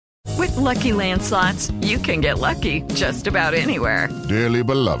With Lucky Land Slots, you can get lucky just about anywhere. Dearly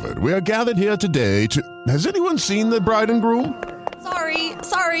beloved, we are gathered here today to... Has anyone seen the bride and groom?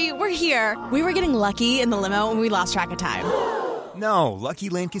 Sorry, we're here. We were getting lucky in the limo and we lost track of time. No, Lucky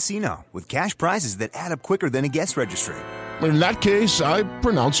Land Casino, with cash prizes that add up quicker than a guest registry. In that case, I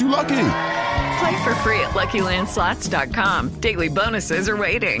pronounce you lucky. Play for free at LuckyLandSlots.com. Daily bonuses are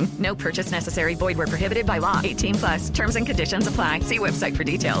waiting. No purchase necessary. Void where prohibited by law. 18+. Terms and conditions apply. See website for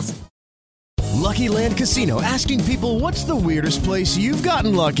details. Lucky Land Casino, asking people, what's the weirdest place you've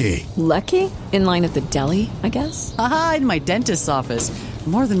gotten lucky? Lucky? In line at the deli, I guess? Aha, in my dentist's office.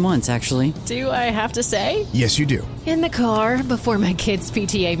 More than once, actually. Do I have to say? Yes, you do. In the car before my kids'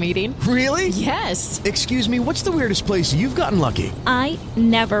 PTA meeting. Really? Yes. Excuse me, what's the weirdest place you've gotten lucky? I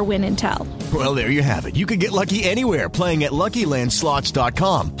never win and tell. Well, there you have it. You can get lucky anywhere, playing at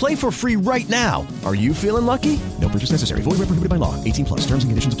LuckyLandSlots.com. Play for free right now. Are you feeling lucky? No purchase necessary. Void where prohibited by law. 18+. Terms and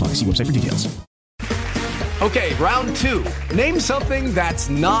conditions apply. See website for details. Okay, round two. Name something that's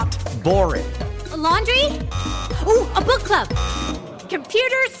not boring. A laundry? Ooh, a book club.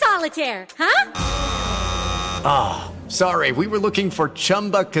 Computer solitaire, huh? Ah, sorry, we were looking for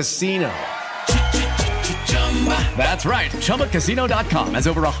Chumba Casino. That's right, ChumbaCasino.com has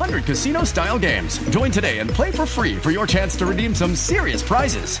over 100 casino-style games. Join today and play for free for your chance to redeem some serious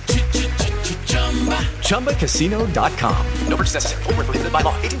prizes. ChumbaCasino.com. No purchase necessary. Void where prohibited by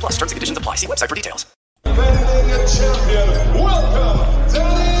law. 18+. Terms and conditions apply. See website for details. Defending champion, welcome,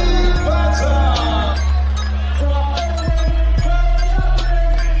 Danny Batten.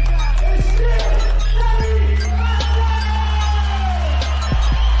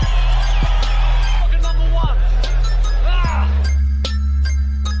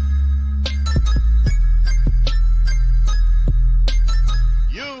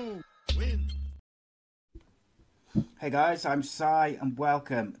 Hey guys, I'm Sai and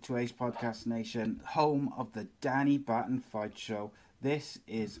welcome to Ace Podcast Nation, home of the Danny Batten Fight Show. This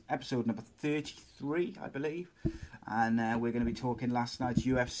is episode number 33, I believe, and we're going to be talking last night's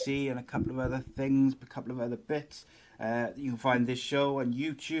UFC and a couple of other things, a couple of other bits. You can find this show on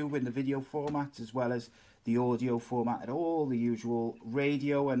YouTube in the video format as well as the audio format at all the usual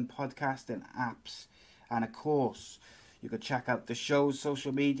radio and podcasting apps. And of course, you can check out the show's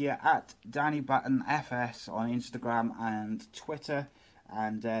social media at Danny Batten FS on Instagram and Twitter,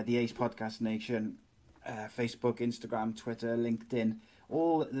 and the Ace Podcast Nation, Facebook, Instagram, Twitter, LinkedIn.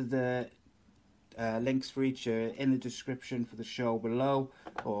 All the links for each are in the description for the show below,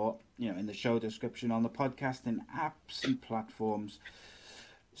 or in the show description on the podcasting apps and platforms.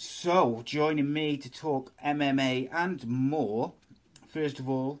 So, joining me to talk MMA and more, first of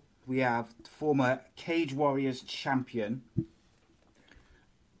all, we have former Cage Warriors champion,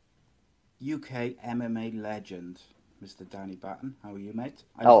 UK MMA legend, Mr. Danny Batten. How are you, mate?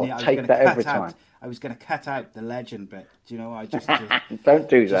 I was going to cut out the legend bit. Do you know? I just don't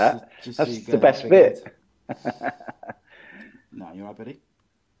do that. That's the best bit. No, you all right, buddy?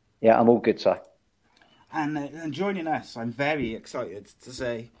 Yeah, I'm all good, sir. And joining us, I'm very excited to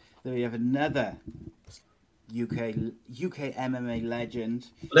say that we have another UK MMA legend,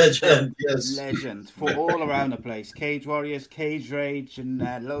 yes, legend for all around the place. Cage Warriors, Cage Rage, and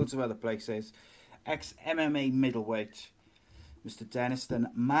loads of other places. Ex-MMA middleweight, Mr. Denniston,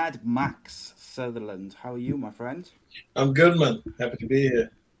 Mad Max Sutherland. How are you, my friend? I'm good, man. Happy to be here.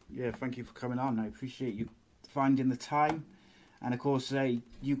 Yeah, thank you for coming on. I appreciate you finding the time, and of course,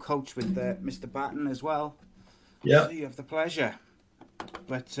 you coach with Mr. Batten as well. Yeah, so you have the pleasure.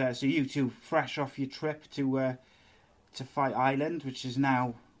 But so you two, fresh off your trip to Fight Island, which is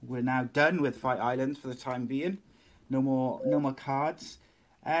we're now done with Fight Island for the time being. No more cards.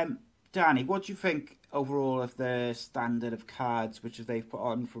 Danny, what do you think overall of the standard of cards which they've put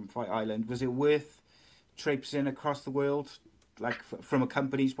on from Fight Island? Was it worth traipsing across the world, like from a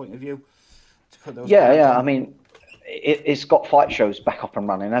company's point of view, to put those? Yeah. I mean, it's got fight shows back up and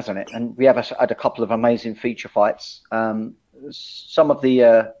running, hasn't it? And we have had a couple of amazing feature fights. Some of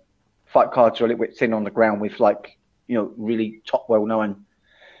the fight cards are a little bit thin on the ground with really top well-known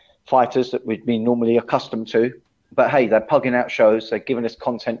fighters that we'd be normally accustomed to. But hey, they're pugging out shows, they're giving us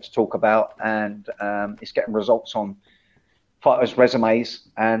content to talk about, and it's getting results on fighters' resumes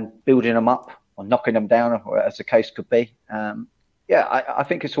and building them up or knocking them down, as the case could be. I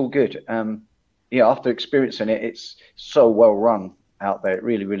think it's all good. After experiencing it, it's so well run out there. It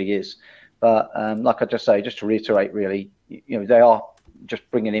really, really is. But like I just to reiterate, really, they are just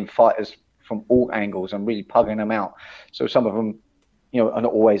bringing in fighters from all angles and really pugging them out. So some of them, are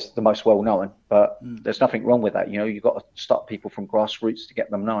not always the most well known, but there's nothing wrong with that. You've got to start people from grassroots to get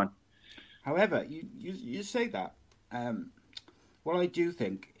them known. However, you say that what I do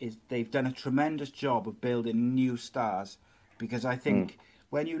think is they've done a tremendous job of building new stars, because I think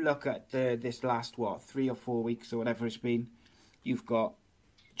when you look at this last 3 or 4 weeks or whatever it's been, you've got,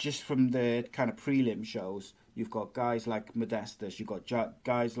 just from the kind of prelim shows, you've got guys like Modestus, you've got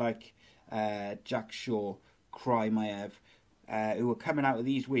guys like Jack Shaw, Krymaev, who are coming out of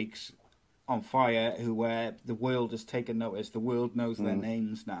these weeks on fire, who the world has taken notice, the world knows their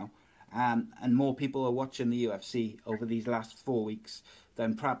names now, and more people are watching the UFC over these last 4 weeks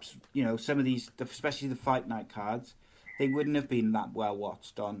than perhaps, some of these, especially the fight night cards, they wouldn't have been that well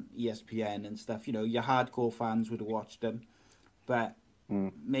watched on ESPN and stuff. Your hardcore fans would have watched them, but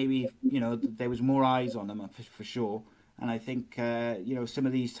maybe, there was more eyes on them for sure. And I think, some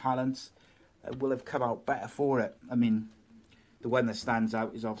of these talents will have come out better for it. I mean, the one that stands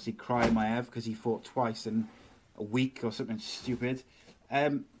out is obviously Krymaev, because he fought twice in a week or something stupid.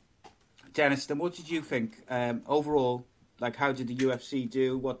 Denniston, what did you think? Overall, how did the UFC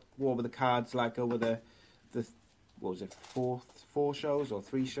do? What were the cards like over the what was it, four shows or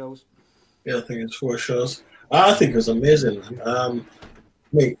 3 shows? Yeah, I think it's 4 shows. I think it was amazing.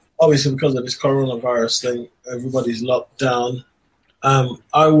 Obviously because of this coronavirus thing, everybody's locked down.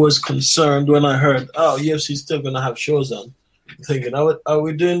 I was concerned when I heard, UFC is still going to have shows on. I'm thinking, are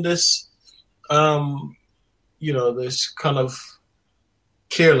we doing this, this kind of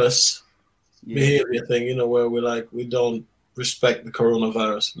careless behavior thing, where we don't respect the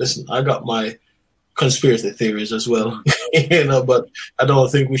coronavirus. Listen, I got my conspiracy theories as well, but I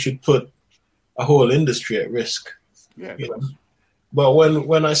don't think we should put a whole industry at risk. Yeah. But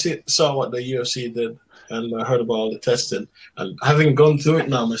when I saw what the UFC did and I heard about all the testing, and having gone through it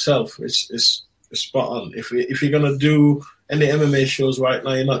now myself, it's spot on. If you're gonna do any MMA shows right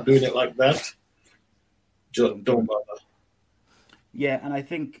now, you're not doing it like that. Just don't bother. Yeah, and I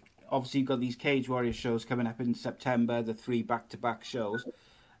think obviously you've got these Cage Warrior shows coming up in September, the 3 back-to-back shows.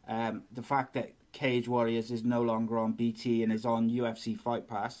 The fact that Cage Warriors is no longer on BT and is on UFC Fight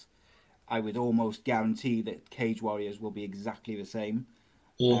Pass, I would almost guarantee that Cage Warriors will be exactly the same.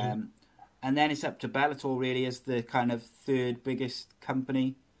 And then it's up to Bellator really as the kind of 3rd biggest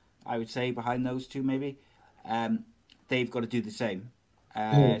company, I would say, behind those two maybe. They've got to do the same.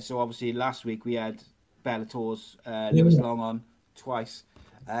 So obviously last week we had Bellator's Lewis Long on twice.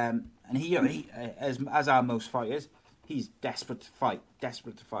 And he as are most fighters, he's desperate to fight.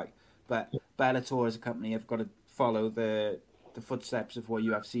 But Bellator as a company have got to follow the footsteps of what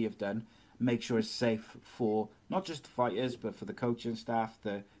UFC have done, make sure it's safe for not just the fighters, but for the coaching staff,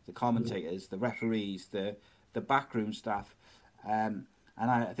 the commentators, the referees, the backroom staff. And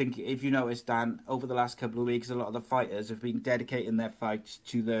I think if you notice, Dan, over the last couple of weeks, a lot of the fighters have been dedicating their fights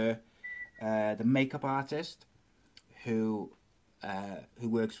to the makeup artist who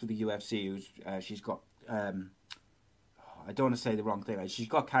works for the UFC. She's got I don't want to say the wrong thing. She's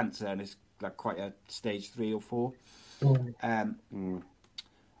got cancer and it's quite a stage 3 or 4.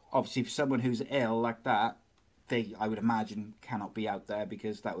 Obviously, for someone who's ill like that, I would imagine, cannot be out there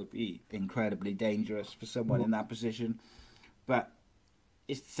because that would be incredibly dangerous for someone in that position. But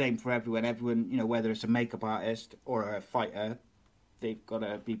it's the same for everyone. Everyone, whether it's a makeup artist or a fighter, they've got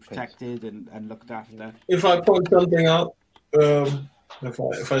to be protected and looked after. If I point something out,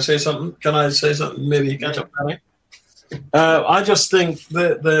 if I say something, can I say something? Maybe catch up on it. I just think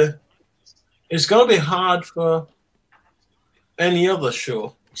that it's going to be hard for any other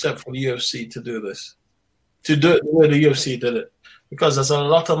show except for the UFC to do this, to do it the way the UFC did it, because there's a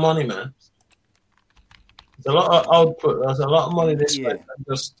lot of money, man. There's a lot of output. There's a lot of money they spend on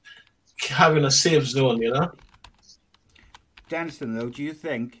just having a safe zone, Denniston, though, do you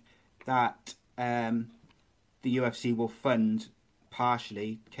think that the UFC will fund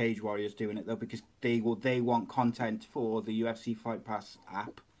partially Cage Warriors doing it, though, because they want content for the UFC Fight Pass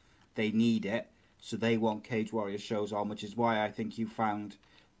app? They need it, so they want Cage Warriors shows on, which is why I think you found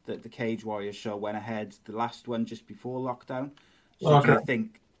that the Cage Warriors show went ahead, the last one just before lockdown. So Okay.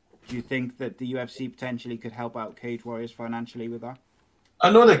 do you think that the UFC potentially could help out Cage Warriors financially with that? I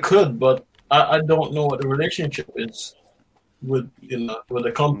know they could, but I don't know what the relationship is with with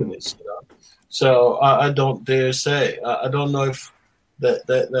the companies. So I don't dare say. I don't know if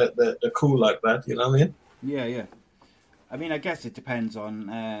they're cool like that. You know what I mean? Yeah. I mean, I guess it depends on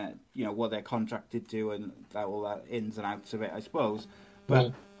what they're contracted to and all that ins and outs of it, I suppose.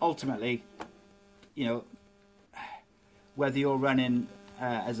 But ultimately, whether you're running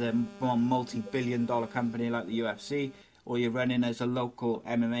as a multi-billion-dollar company like the UFC, or you're running as a local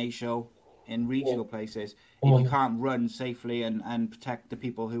MMA show in regional places, if you can't run safely and protect the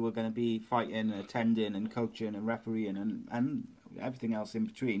people who are going to be fighting, attending, and coaching, and refereeing, and everything else in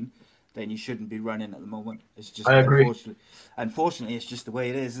between, then you shouldn't be running at the moment. It's just I agree. Unfortunately, it's just the way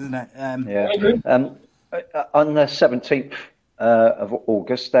it is, isn't it? On the 17th of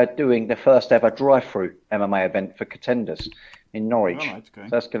August, they're doing the first ever drive-through MMA event for contenders in Norwich. Right, okay. So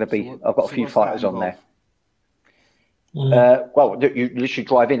that's going to be. I've got a few fighters on there. Mm. Well, you literally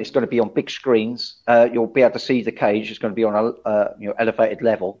drive in. It's going to be on big screens. You'll be able to see the cage. It's going to be on a elevated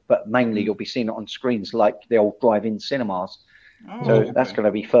level, but mainly you'll be seeing it on screens like the old drive-in cinemas. Oh, So okay. that's going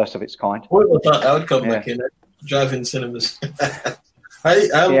to be first of its kind. What about that outcome back in drive-in cinemas?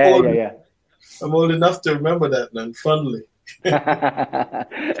 I'm old enough to remember that, man, fondly.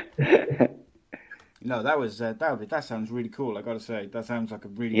 No, that sounds really cool. I got to say, that sounds like a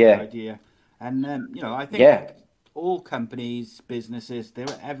really good idea. And I think all companies, businesses,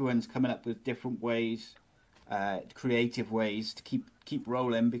 everyone's coming up with different ways, creative ways to keep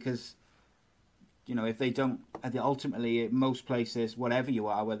rolling, because if they don't, ultimately most places, whatever you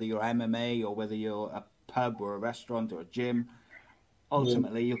are, whether you're MMA or whether you're a pub or a restaurant or a gym,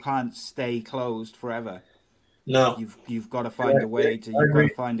 ultimately you can't stay closed forever. No, you've got to find a way to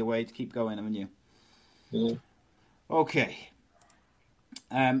keep going, haven't you? Mm. Okay.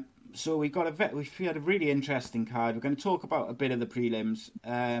 So we had a really interesting card. We're going to talk about a bit of the prelims.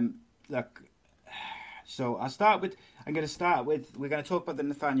 So we're going to talk about the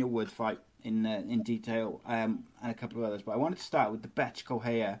Nathaniel Wood fight in detail, and a couple of others. But I wanted to start with the Betch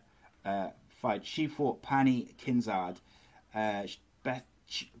Kohea fight. She fought Pani Kinzard. Betch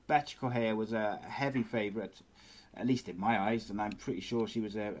Kohea was a heavy favourite, at least in my eyes, and I'm pretty sure she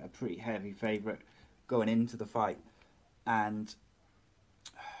was a pretty heavy favourite going into the fight. And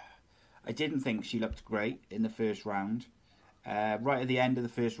I didn't think she looked great in the first round. Right at the end of the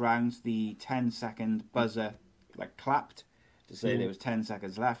first round, the 10-second buzzer clapped to say there was 10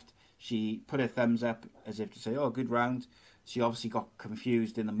 seconds left. She put her thumbs up as if to say, "Oh, good round." She obviously got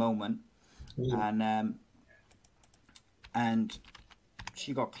confused in the moment, and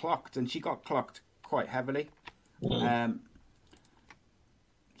she got clocked, and she got clocked quite heavily. I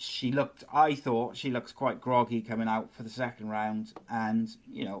thought she looked quite groggy coming out for the second round, and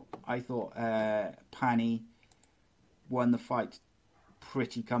I thought Pani won the fight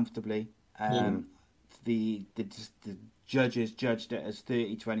pretty comfortably. The judges judged it as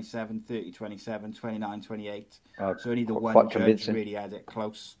 30-27, 30-27, 29-28. So only the one judge convincing. Really had it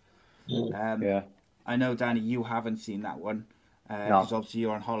close. I know, Danny, you haven't seen that one because obviously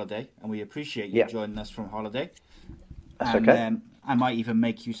you're on holiday, and we appreciate you joining us from holiday. That's okay. I might even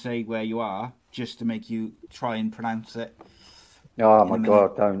make you say where you are just to make you try and pronounce it. Oh my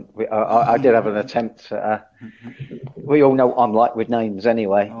God! Don't. I did have an attempt. We all know what I'm like with names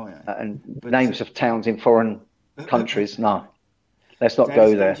anyway, and names of towns in foreign countries. No, let's not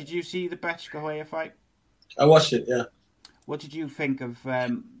go there. Did you see the Betch Kohea fight? I watched it. Yeah. What did you think of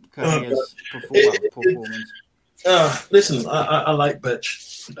Kohea's performance? Listen, I like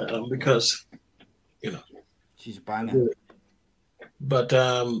Betch because she's a banger. But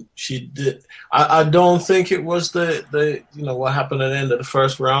she did. I don't think it was the what happened at the end of the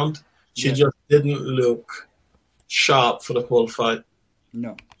first round. She just didn't look sharp for the whole fight.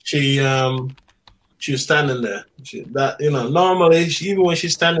 No. She was standing there. Normally even when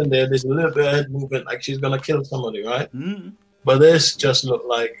she's standing there, there's a little bit of head movement, like she's gonna kill somebody, right? Mm-hmm. But this just looked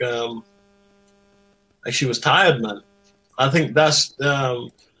like she was tired, man. I think that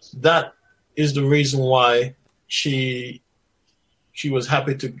is the reason why she was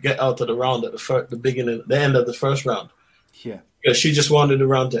happy to get out of the round at the end of the first round. Yeah. Because she just wanted the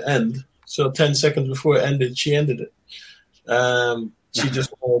round to end. So 10 seconds before it ended, she ended it.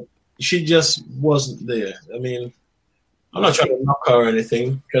 She just wasn't there. I mean, I'm not trying to knock her or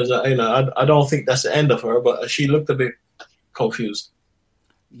anything because I don't think that's the end of her, but she looked a bit confused.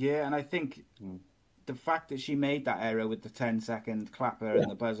 Yeah, and I think the fact that she made that error with the 10-second clapper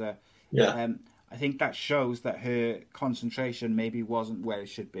and the buzzer, I think that shows that her concentration maybe wasn't where it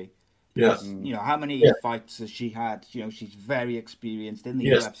should be. Yeah. How many fights has she had? She's very experienced in the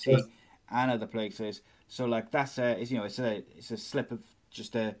UFC and other places. So that's it's a slip of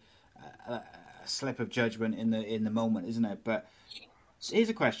just a slip of judgment in the moment, isn't it? But here's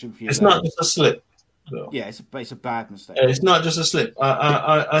a question for you. It's not just a slip. No. Yeah, it's a bad mistake. It's not just a slip.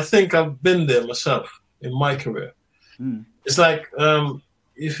 I think I've been there myself in my career. It's like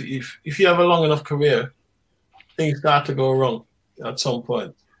if you have a long enough career, things start to go wrong at some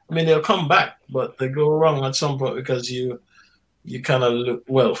point. I mean, they'll come back, but they go wrong at some point because you kind of look.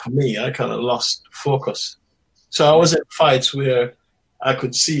 Well, for me, I kind of lost focus. So I was in fights where I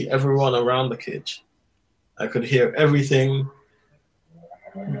could see everyone around the cage. I could hear everything,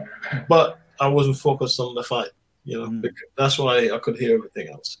 but I wasn't focused on the fight. That's why I could hear everything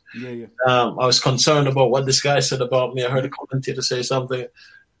else. Yeah. I was concerned about what this guy said about me. I heard a commentator say something,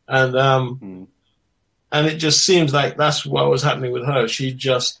 and it just seems like that's what was happening with her. She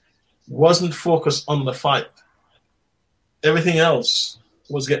just wasn't focused on the fight. Everything else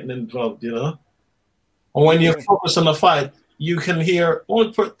was getting involved, And when you focus on the fight, you can hear,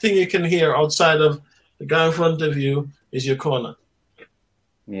 only thing you can hear outside of the guy in front of you is your corner.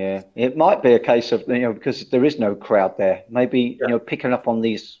 Yeah, it might be a case of, because there is no crowd there. Maybe, picking up on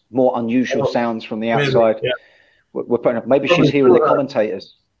these more unusual sounds from the outside. Maybe, we're putting up, maybe she's hearing the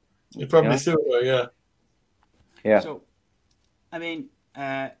commentators. You probably threw her, yeah. Yeah. So, I mean,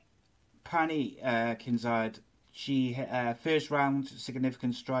 Pani Kinzad, she first round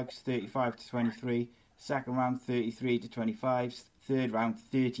significant strikes 35-23, second round 33-25, third round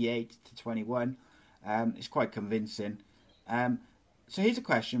 38-21. It's quite convincing. So here's a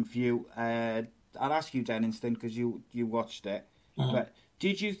question for you. I'll ask you, Denniston, because you watched it. But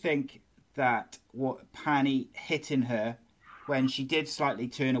did you think that what Pani hitting her when she did slightly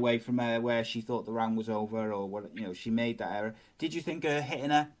turn away from her where she thought the round was over, or she made that error? Did you think her hitting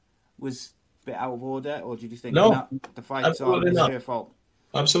her was a bit out of order, or did you think the fight's on, it's her fault?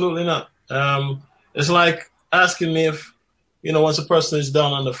 Absolutely not. It's like asking me if, once a person is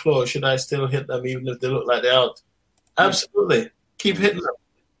down on the floor, should I still hit them even if they look like they're out? Absolutely. Keep hitting them.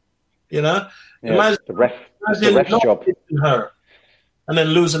 Imagine the ref's job. Hitting her and then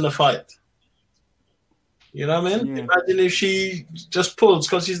losing the fight. You know what I mean? Yeah. Imagine if she just pulls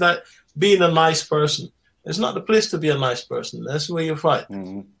because she's like being a nice person. It's not the place to be a nice person. That's where you fight.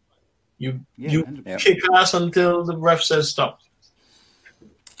 Mm-hmm. You kick ass until the ref says stop.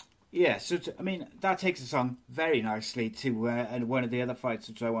 Yeah, so that takes us on very nicely to one of the other fights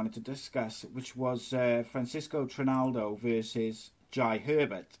which I wanted to discuss, which was Francisco Trinaldo versus Jai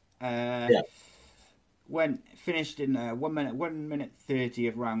Herbert. Finished in 1 minute 30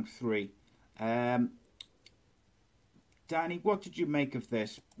 of round 3. Danny, what did you make of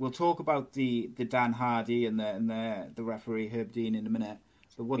this? We'll talk about the Dan Hardy and the referee Herb Dean in a minute.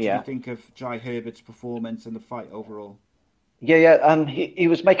 But what did you think of Jai Herbert's performance and the fight overall? He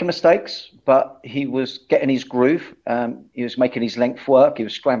was making mistakes, but he was getting his groove. He was making his length work. He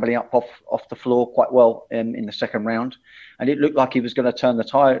was scrambling up off the floor quite well in the second round. And it looked like he was going to turn the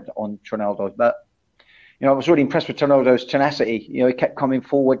tide on Trinaldo. But, I was really impressed with Trinaldo's tenacity. He kept coming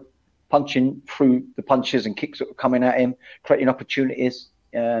forward, punching through the punches and kicks that were coming at him, creating opportunities.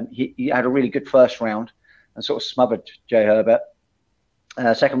 He had a really good first round and sort of smothered Jai Herbert.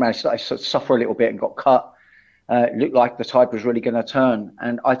 Second round, he started to suffer a little bit and got cut. It looked like the tide was really going to turn.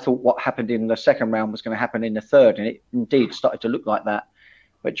 And I thought what happened in the second round was going to happen in the third. And it indeed started to look like that.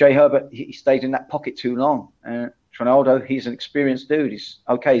 But Jai Herbert, he stayed in that pocket too long. Trinaldo, he's an experienced dude. He's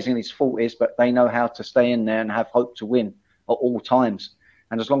in his 40s, but they know how to stay in there and have hope to win at all times.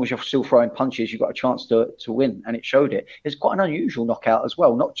 And as long as you're still throwing punches, you've got a chance to win. And it showed it. It's quite an unusual knockout as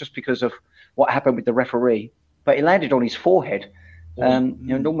well, not just because of what happened with the referee, but it landed on his forehead.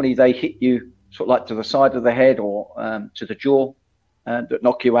 Normally they hit you sort of like to the side of the head or to the jaw that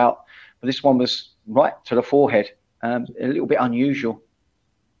knock you out. But this one was right to the forehead. A little bit unusual.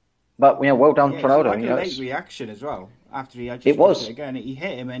 But, well done, Trinaldo. It was like a late reaction as well. After he had it again, he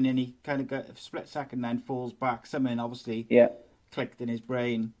hit him and then he kind of got a split second, then falls back. Something obviously clicked in his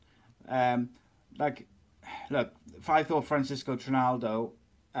brain. Look, if I thought Francisco Trinaldo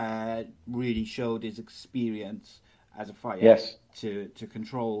really showed his experience as a fighter to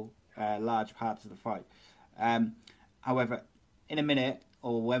control large parts of the fight. However, in a minute,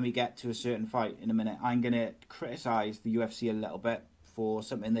 or when we get to a certain fight in a minute, I'm going to criticise the UFC a little bit for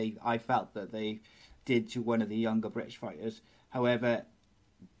something I felt that they did to one of the younger British fighters. However,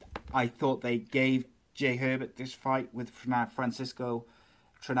 I thought they gave Jai Herbert this fight with Francisco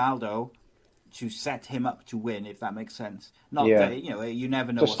Trinaldo to set him up to win, if that makes sense. Not that, you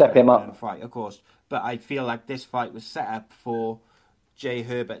never know what's going to happen in a fight, of course. But I feel like this fight was set up for Jai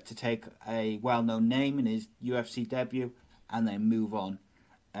Herbert to take a well-known name in his UFC debut and then move on.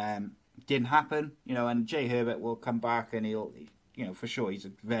 Didn't happen, and Jai Herbert will come back and he'll, for sure, he's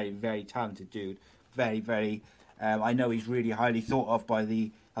a very, very talented dude. Very, very, I know he's really highly thought of by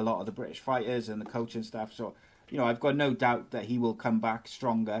a lot of the British fighters and the coaching staff. So, I've got no doubt that he will come back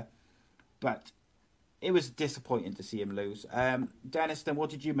stronger. But it was disappointing to see him lose. Denniston, what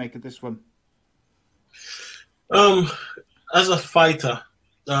did you make of this one? As a fighter,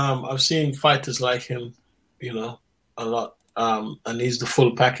 I've seen fighters like him, a lot. And he's the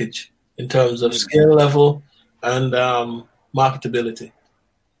full package in terms of skill level and marketability.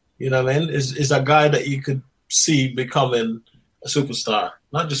 You know what I mean? Is a guy that you could see becoming a superstar,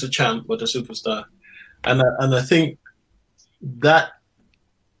 not just a champ, but a superstar. and I think that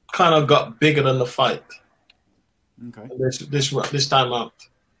kind of got bigger than the fight. Okay. This time out,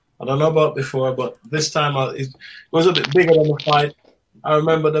 I don't know about before, but this time out it was a bit bigger than the fight. I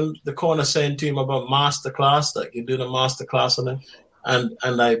remember the corner saying to him about masterclass, that you do the masterclass on it,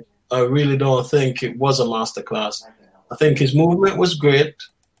 and I really don't think it was a masterclass. I think his movement was great,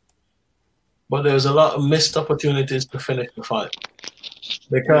 but there was a lot of missed opportunities to finish the fight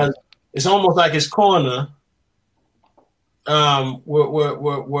because it's almost like his corner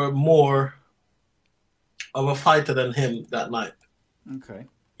were more of a fighter than him that night. Okay.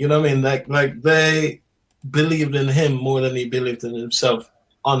 You know what I mean? Like they believed in him more than he believed in himself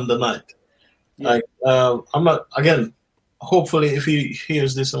on the night. Yeah. Like I'm not, again, hopefully if he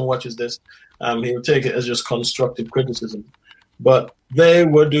hears this and watches this, he'll take it as just constructive criticism. But they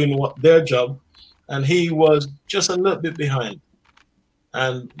were doing their job, and he was just a little bit behind.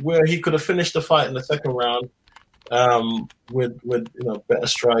 And where he could have finished the fight in the second round with better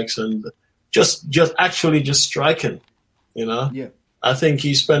strikes and just striking, Yeah. I think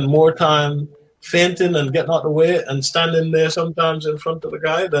he spent more time feinting and getting out the way and standing there sometimes in front of the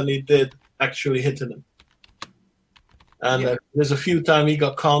guy than he did actually hitting him. And there's a few times he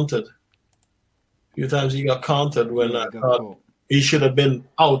got countered. When I thought he should have been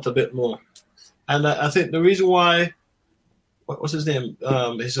out a bit more. And I think the reason why, what was his name?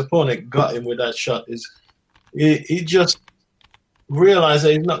 His opponent got him with that shot is he just realized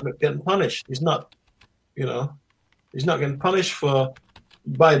that he's not getting punished. He's not getting punished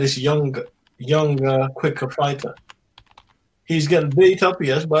by this younger, quicker fighter. He's getting beat up,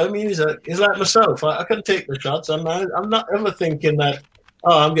 yes, but I mean, he's like myself. I can take the shots, and I'm not ever thinking that,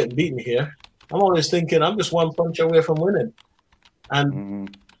 I'm getting beaten here. I'm always thinking I'm just one punch away from winning.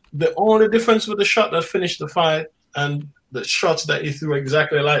 And the only difference with the shot that finished the fight and the shots that he threw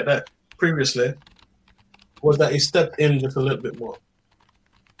exactly like that previously was that he stepped in just a little bit more.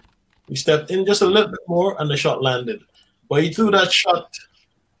 He stepped in just a little bit more, and the shot landed. But he threw that shot,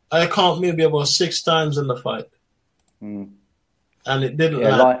 I count maybe about 6 times in the fight. And it didn't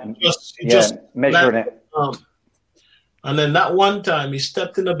land. Just measuring landed. it. And then that one time, he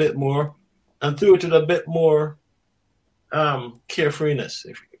stepped in a bit more and threw it with a bit more carefreeness.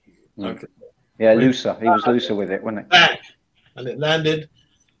 Looser. He was looser with it, wasn't it? And it landed.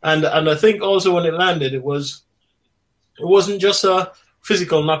 And I think also when it landed, it wasn't just a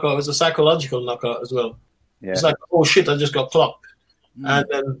physical knockout, it was a psychological knockout as well. Yeah. It's like, oh shit, I just got clocked. And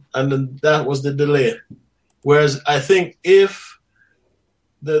then that was the delay. Whereas I think if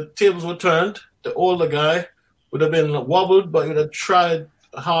the tables were turned, the older guy would have been wobbled, but he would have tried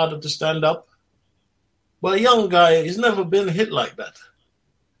harder to stand up. But a young guy, he's never been hit like that.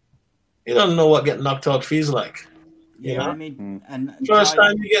 He doesn't know what getting knocked out feels like. I mean, and first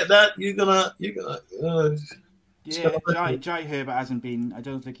time you get that, you're gonna. Jai Herbert hasn't been. I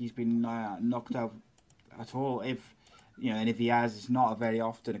don't think he's been knocked out at all. And if he has, it's not a very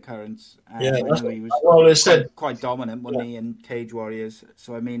often occurrence. He was quite dominant, wasn't he, in Cage Warriors?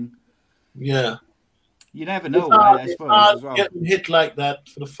 So I mean, you never know. I suppose as well. Getting hit like that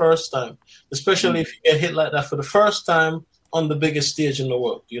for the first time, especially if you get hit like that for the first time on the biggest stage in the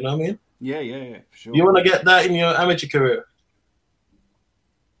world. You know what I mean? Yeah, for sure. You want to get that in your amateur career.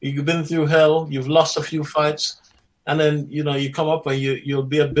 You've been through hell. You've lost a few fights, and then you come up and you'll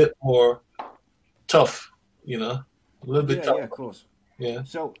be a bit more tough. A little bit tough. Yeah, of course. Yeah.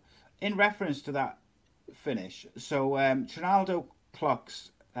 So, in reference to that finish, Trinaldo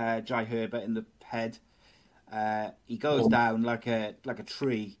clocks Jai Herbert in the head. He goes down like a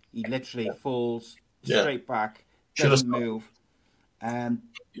tree. He literally falls straight back, doesn't move.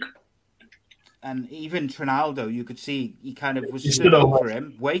 And even Trinaldo, you could see he kind of was stood over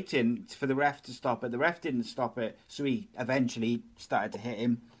him, waiting for the ref to stop it. The ref didn't stop it, so he eventually started to hit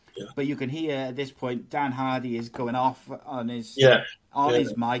him. Yeah. But you can hear at this point Dan Hardy is going off on his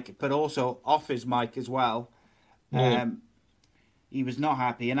his mic, but also off his mic as well. He was not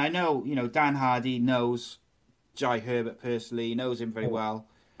happy, and I know Dan Hardy knows Jai Herbert personally. He knows him very well.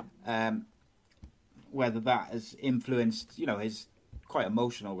 Whether that has influenced his quite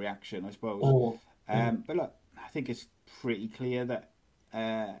emotional reaction, I suppose. But look, I think it's pretty clear that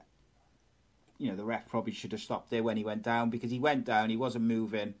the ref probably should have stopped there when he went down, because he went down, he wasn't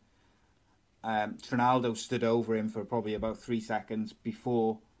moving. Trinaldo stood over him for probably about 3 seconds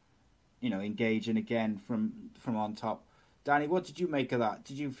before engaging again from on top. Danny, what did you make of that?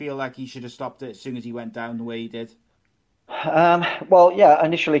 Did you feel like he should have stopped it as soon as he went down the way he did?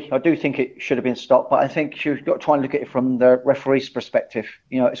 Initially I do think it should have been stopped, but I think you've got to try and look at it from the referee's perspective.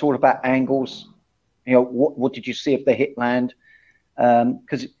 It's all about angles. What did you see of the hit land?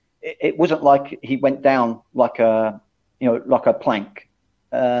 Because it wasn't like he went down like a plank.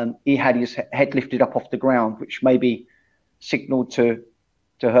 He had his head lifted up off the ground, which maybe signalled to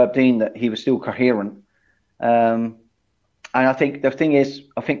Herb Dean that he was still coherent. And I think the thing is,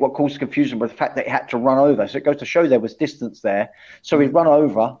 I think what caused confusion was the fact that he had to run over. So it goes to show there was distance there. So he'd run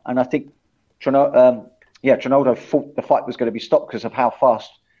over, and I think Trinaldo thought the fight was going to be stopped because of how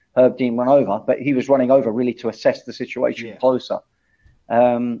fast Herb Dean ran over, but he was running over really to assess the situation closer.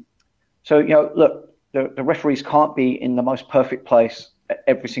 So, look, the referees can't be in the most perfect place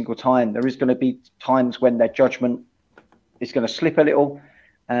every single time. There is going to be times when their judgment is going to slip a little.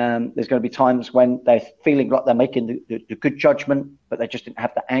 There's going to be times when they're feeling like they're making the good judgment, but they just didn't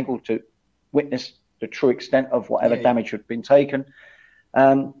have the angle to witness the true extent of whatever damage had been taken.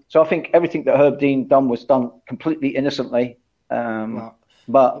 So I think everything that Herb Dean done was done completely innocently.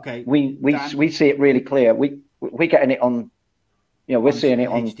 But we see it really clear. We're getting it on, we're seeing it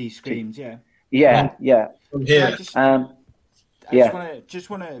on HD screens. I just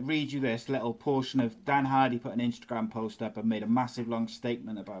want to read you this little portion of Dan Hardy put an Instagram post up and made a massive long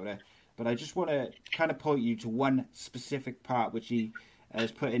statement about it. But I just want to kind of point you to one specific part which he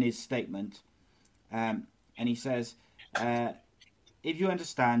has put in his statement. And he says, if you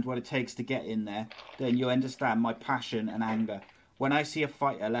understand what it takes to get in there, then you understand my passion and anger. When I see a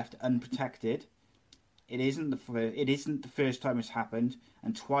fighter left unprotected, it isn't the first time it's happened,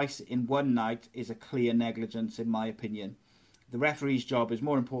 and twice in one night is a clear negligence, in my opinion. The referee's job is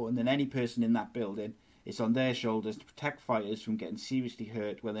more important than any person in that building. It's on their shoulders to protect fighters from getting seriously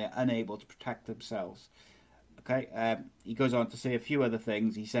hurt when they're unable to protect themselves. Okay, he goes on to say a few other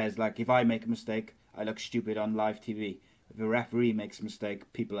things. He says, like, if I make a mistake, I look stupid on live TV. If a referee makes a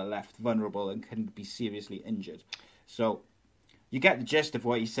mistake, people are left vulnerable and can be seriously injured. So you get the gist of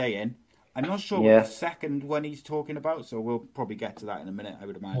what he's saying. I'm not sure what the second one he's talking about, so we'll probably get to that in a minute, I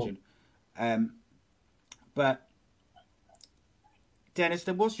would imagine. But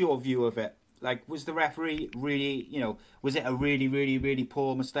Denniston, what's your view of it? Like, was the referee really, was it a really, really, really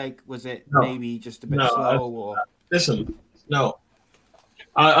poor mistake? Was it maybe just a bit slow? Listen, no.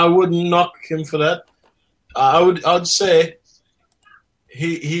 I wouldn't knock him for that. I'd say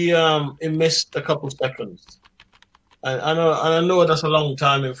he missed a couple seconds. I know that's a long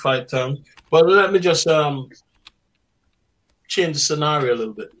time in fight terms, but let me just change the scenario a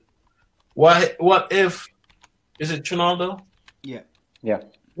little bit. What if, is it Trinaldo? Yeah.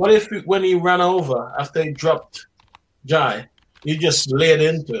 What if when he ran over after he dropped Jai, he just laid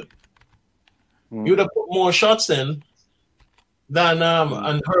into it? You would have put more shots in than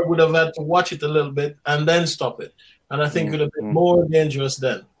and Herb would have had to watch it a little bit and then stop it. And I think it would have been more dangerous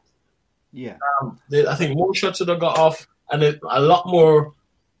then. Yeah. I think more shots would have got off and a lot more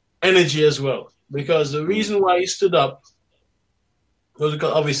energy as well. Because the reason why he stood up was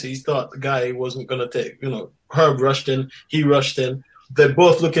because obviously he thought the guy wasn't going to take, Herb rushed in, he rushed in. They're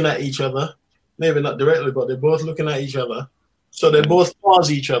both looking at each other. Maybe not directly, but they're both looking at each other. So they both pause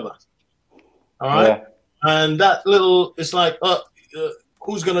each other. All right? Yeah. And that little, it's like,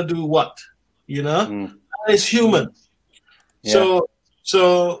 who's going to do what? It's human. Yeah.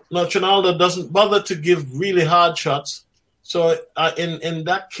 So now Trinaldo doesn't bother to give really hard shots. So in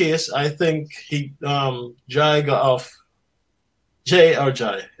that case, I think Jai got off. Jay or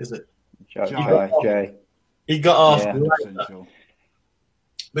Jai, is it? Jai. He got off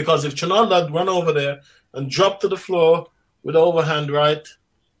because if Trinaldo had run over there and dropped to the floor with overhand right,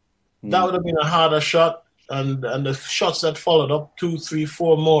 that would have been a harder shot, and the shots that followed up 2, 3,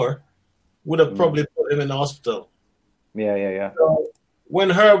 4 more would have probably put him in the hospital. Yeah. So when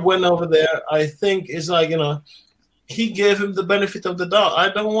Herb went over there, I think it's like, he gave him the benefit of the doubt. I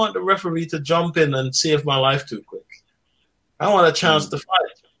don't want the referee to jump in and save my life too quick. I want a chance to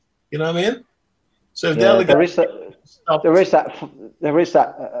fight. You know what I mean? So if there is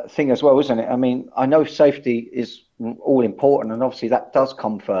that thing as well, isn't it? I mean, I know safety is all important, and obviously that does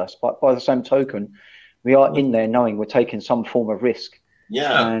come first. But by the same token, we are in there knowing we're taking some form of risk.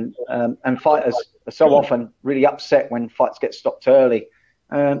 Yeah. And fighters are so often really upset when fights get stopped early.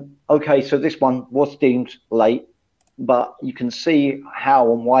 Okay, so this one was deemed late, but you can see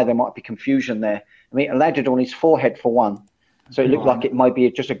how and why there might be confusion there. I mean, it landed on his forehead for one. So it looked like it might be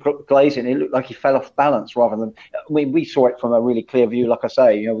just a glazing. It looked like he fell off balance rather than. I mean, we saw it from a really clear view. Like I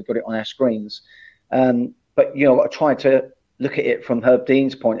say, we got it on our screens. But I tried to look at it from Herb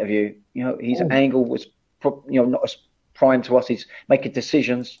Dean's point of view. His angle was, not as prime to us. He's making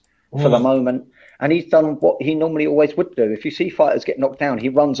decisions for the moment, and he's done what he normally always would do. If you see fighters get knocked down, he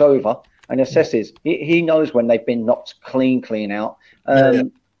runs over and assesses. He knows when they've been knocked clean out.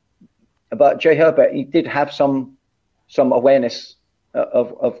 But Jay Herbert, he did have some awareness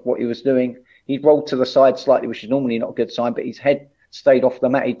of what he was doing. He rolled to the side slightly, which is normally not a good sign, but his head stayed off the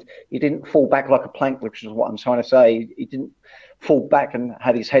mat. He didn't fall back like a plank, which is what I'm trying to say. He didn't fall back and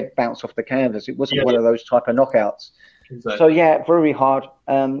had his head bounce off the canvas. It wasn't one of those type of knockouts. Exactly. So, yeah, very hard.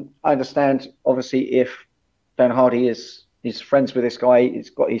 I understand, obviously, if Dan Hardy is friends with this guy, he's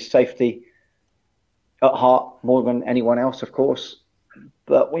got his safety at heart more than anyone else, of course.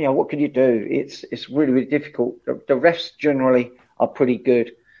 But, what can you do? It's really, really difficult. The refs generally are pretty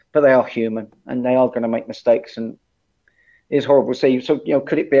good, but they are human and they are going to make mistakes, and it's horrible to see. So,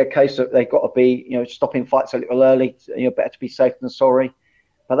 could it be a case that they've got to be, stopping fights a little early? Better to be safe than sorry.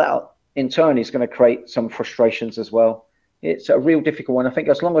 But that in turn is going to create some frustrations as well. It's a real difficult one. I think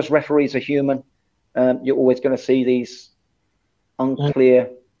as long as referees are human, you're always going to see these unclear,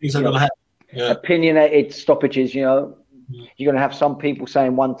 opinionated stoppages. You're going to have some people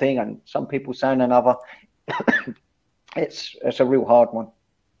saying one thing and some people saying another. It's a real hard one.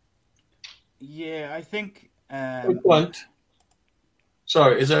 Yeah, I think. Good point.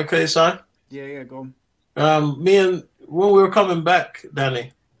 Sorry, is that okay, Si? Yeah, go on. Me and when we were coming back,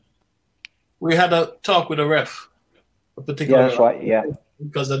 Danny, we had a talk with a ref. A particular that's right. Yeah,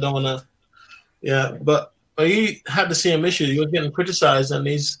 because I don't want to. Yeah, but he had the same issue. He was getting criticized, and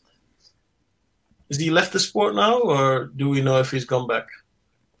is he left the sport now, or do we know if he's gone back?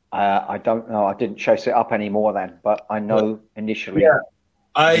 I don't know. I didn't chase it up anymore then, but I know initially. Yeah,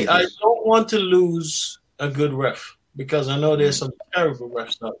 I don't want to lose a good ref because I know there's some terrible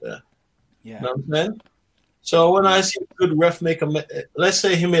refs out there. Yeah, you know what I'm saying? So when I see a good ref let's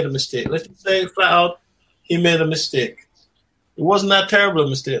say he made a mistake. Let's say flat out he made a mistake. It wasn't that terrible a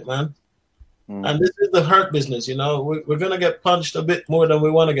mistake, man. And this is the hurt business, We're going to get punched a bit more than we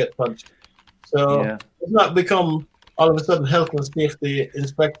want to get punched. So it's not become all of a sudden health and safety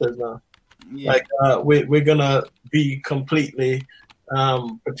inspectors now. Yeah. Like we're going to be completely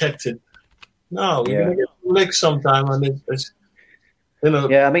protected. No, we're going to get licked sometime. And it's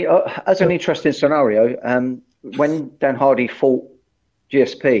Yeah, I mean, as an interesting scenario, when Dan Hardy fought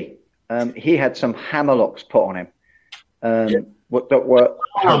GSP, he had some hammerlocks put on him. That were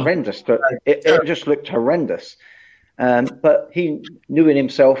horrendous. It just looked horrendous. But he knew in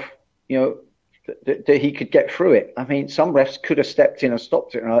himself, that he could get through it. I mean, some refs could have stepped in and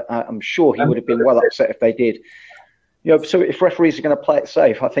stopped it, and I'm sure he would have been well upset if they did. So if referees are going to play it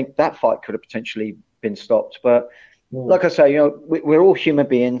safe, I think that fight could have potentially been stopped. But like I say, we're all human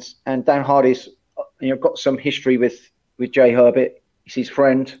beings, and Dan Hardy's, got some history with Jay Herbert. He's his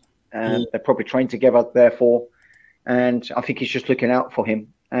friend, and they're probably trained together, therefore. And I think he's just looking out for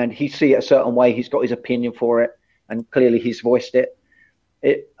him. And he see it a certain way. He's got his opinion for it. And clearly he's voiced it.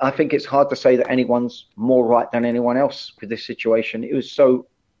 I think it's hard to say that anyone's more right than anyone else with this situation. It was so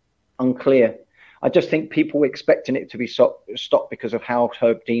unclear. I just think people were expecting it to be stopped because of how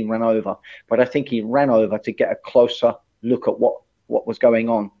Herb Dean ran over. But I think he ran over to get a closer look at what was going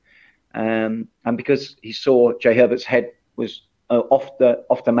on. And because he saw Jay Herbert's head was off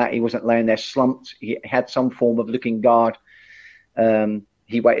the mat, he wasn't laying there slumped. He had some form of looking guard.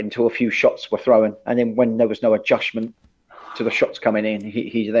 He waited until a few shots were thrown, and then when there was no adjustment to the shots coming in,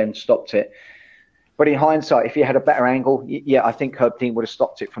 he then stopped it. But in hindsight, if he had a better angle, I think Herb Dean would have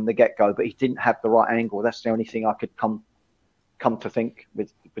stopped it from the get-go. But he didn't have the right angle. That's the only thing I could come to think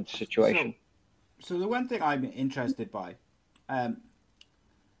with the situation. So the one thing I'm interested by,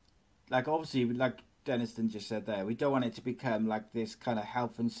 obviously, like Denniston just said there, we don't want it to become like this kind of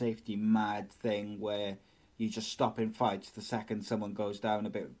health and safety mad thing where you just stop in fights the second someone goes down a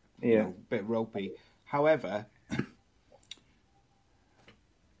bit, bit ropey. However,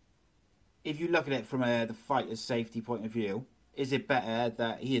 if you look at it from the fighter's safety point of view, is it better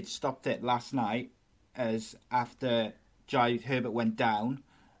that he had stopped it last night as after Jai Herbert went down,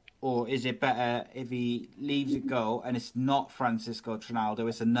 or is it better if he leaves it go and it's not Francisco Trinaldo,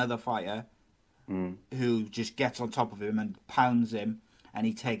 it's another fighter who just gets on top of him and pounds him, and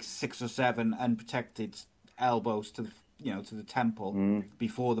he takes 6 or 7 unprotected elbows to the temple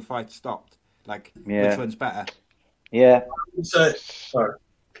before the fight stopped? Which one's better? Yeah. Sorry.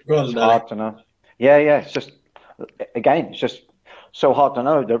 Go on, it's hard to know. Yeah. It's just so hard to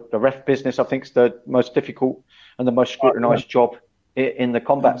know. The ref business, I think, is the most difficult and the most scrutinised job in the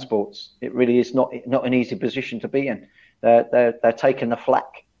combat sports. It really is not an easy position to be in. They're taking the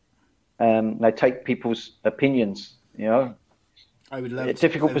flak. They take people's opinions. I would love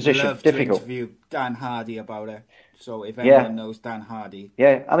difficult position. To interview Dan Hardy about it. So if anyone knows Dan Hardy,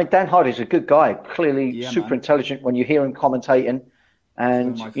 I mean, Dan Hardy's a good guy. Clearly, super intelligent. When you hear him commentating,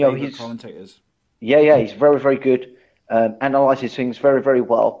 and one of my favourite commentators. He's very, very good. Analyzes things very, very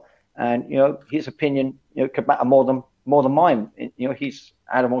well, and his opinion could matter more than more than mine. You know, he's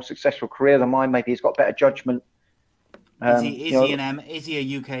had a more successful career than mine. Maybe he's got better judgment. Is he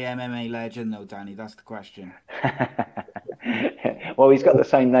a UK MMA legend though, Danny? That's the question. Well, he's got the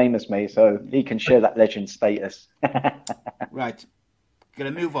same name as me, so he can share that legend status. Right.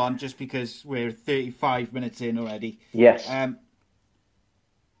 Going to move on just because we're 35 minutes in already. Yes.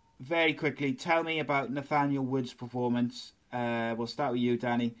 Very quickly, tell me about Nathaniel Wood's performance. We'll start with you,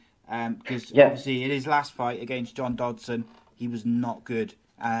 Danny, because obviously in his last fight against John Dodson, he was not good.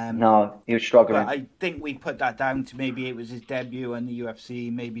 No, he was struggling. But I think we put that down to maybe it was his debut in the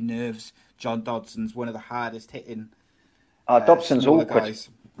UFC, maybe nerves. John Dodson's one of the hardest hitting. Dobson's awkward. Guys.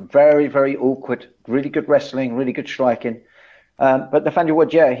 Very, very awkward. Really good wrestling, really good striking. But Nathaniel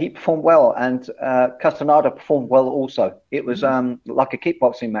Wood, he performed well, and Castaneda performed well also. It was like a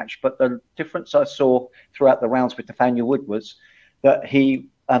kickboxing match, but the difference I saw throughout the rounds with Nathaniel Wood was that he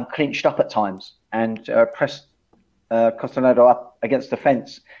clinched up at times and pressed Castaneda up against the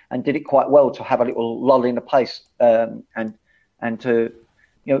fence and did it quite well to have a little lull in the pace and to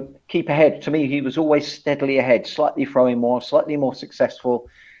keep ahead. To me, he was always steadily ahead, slightly throwing more, slightly more successful.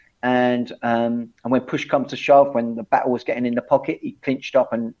 And when push comes to shove, when the battle was getting in the pocket, he clinched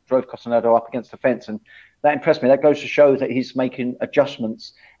up and drove Castaneda up against the fence. And that impressed me. That goes to show that he's making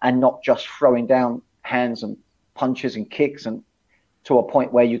adjustments and not just throwing down hands and punches and kicks and to a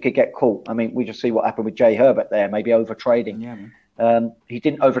point where you could get caught. I mean, we just see what happened with Jay Herbert there, maybe overtrading. Yeah, he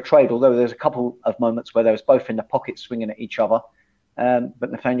didn't overtrade, although there's a couple of moments where they was both in the pocket swinging at each other.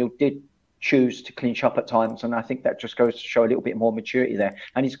 But Nathaniel did choose to clinch up at times, and I think that just goes to show a little bit more maturity there,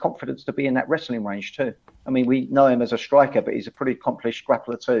 and his confidence to be in that wrestling range too. I mean, we know him as a striker, but he's a pretty accomplished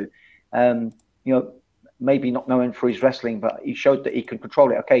grappler too. Maybe not known for his wrestling, but he showed that he could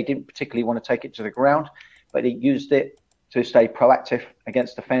control it. Okay, he didn't particularly want to take it to the ground, but he used it to stay proactive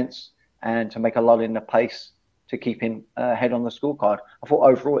against the fence and to make a lull in the pace to keep him ahead on the scorecard. I thought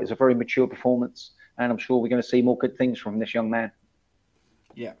overall it was a very mature performance, and I'm sure we're going to see more good things from this young man.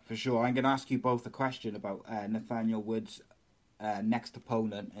 Yeah, for sure. I'm going to ask you both a question about Nathaniel Wood's next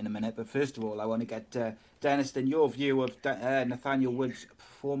opponent in a minute. But first of all, I want to get Denniston, your view of Nathaniel Wood's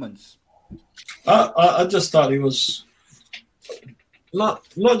performance. I just thought he was not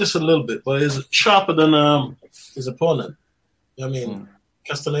just a little bit, but he's sharper than his opponent. I mean,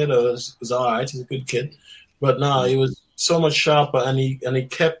 Castaneda is all right. He's a good kid. But no, he was so much sharper, and he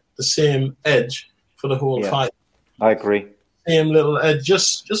kept the same edge for the whole fight. I agree. Same little edge,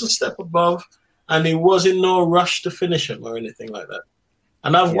 just a step above, and he was in no rush to finish him or anything like that.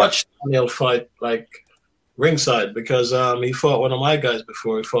 And I've watched Daniel fight like ringside because he fought one of my guys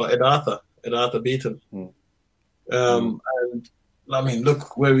before. He fought Ed Arthur. Ed Arthur beat him. And I mean,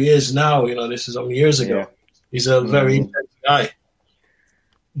 look where he is now. This is years ago. Yeah. He's a very intense guy.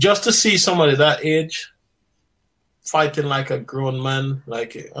 Just to see somebody that age fighting like a grown man, I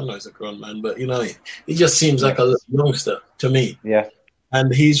know he's a grown man, but he just seems like a little youngster to me. Yeah.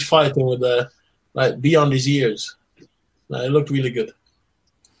 And he's fighting with beyond his years. It looked really good.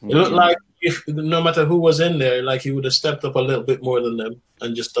 It looked like if no matter who was in there, like he would have stepped up a little bit more than them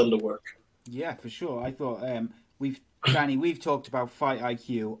and just done the work. Yeah, for sure. I thought we've talked about fight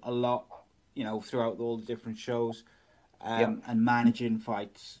IQ a lot, throughout all the different shows. And managing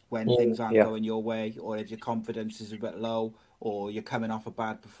fights when things aren't going your way, or if your confidence is a bit low, or you're coming off a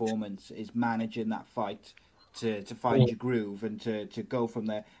bad performance, is managing that fight to find your groove and to go from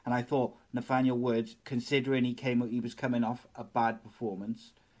there. And I thought Nathaniel Wood, considering he was coming off a bad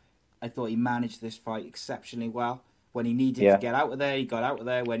performance, I thought he managed this fight exceptionally well. When he needed to get out of there, he got out of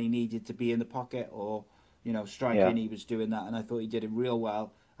there. When he needed to be in the pocket or striking, he was doing that, and I thought he did it real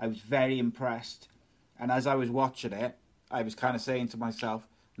well. I was very impressed, and as I was watching it, I was kind of saying to myself,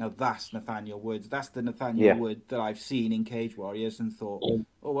 now that's Nathaniel Wood. That's the Nathaniel Wood that I've seen in Cage Warriors and thought,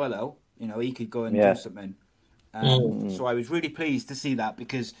 oh, hello, he could go and do something. So I was really pleased to see that,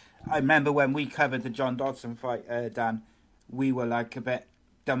 because I remember when we covered the John Dodson fight, Dan, we were like a bit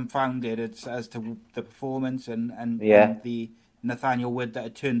dumbfounded as to the performance and the Nathaniel Wood that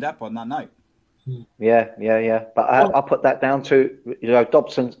had turned up on that night. Yeah. But I put that down to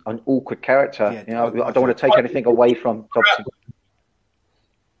Dobson's an awkward character. I don't want to take anything away from Dobson.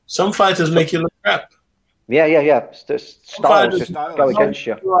 Some fighters make you look crap. Yeah. Styles just go against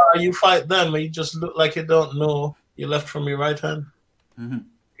you. You fight them, and you just look like you don't know your left from your right hand.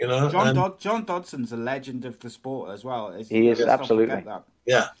 Mm-hmm. John Dodson's a legend of the sport as well. He is, absolutely.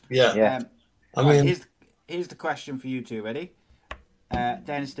 Yeah. I mean, here's the question for you two. Ready?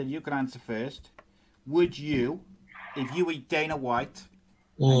 Denniston, you can answer first. Would you, if you were Dana White,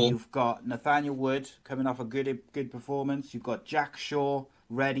 and you've got Nathaniel Wood coming off a good performance, you've got Jack Shaw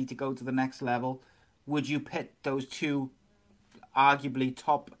ready to go to the next level, would you pit those two arguably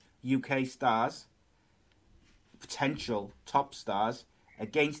top UK stars, potential top stars,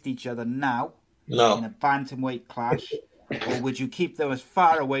 against each other now in a bantamweight clash? Or would you keep them as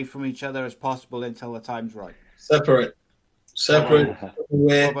far away from each other as possible until the time's right? Separate.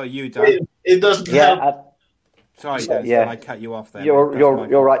 What about you, Dan? It doesn't help. Sorry, Denniston, I cut you off there.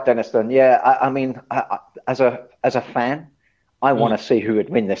 You're right, Denniston. Yeah, I mean, as a fan, I want to see who would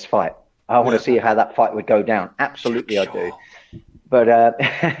win this fight. I want to see how that fight would go down. Absolutely, I do. But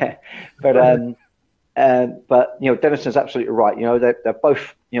Denniston's absolutely right. They're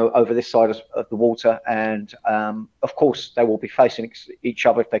both over this side of the water, and of course they will be facing each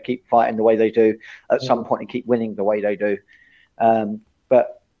other if they keep fighting the way they do at some point and keep winning the way they do.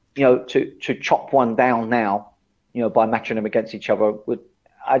 But to chop one down now, by matching them against each other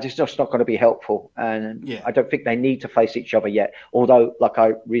it's just not going to be helpful. And I don't think they need to face each other yet. Although, like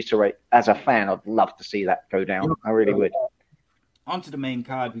I reiterate, as a fan, I'd love to see that go down. I really would. On to the main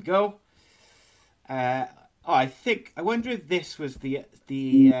card we go. I wonder if this was the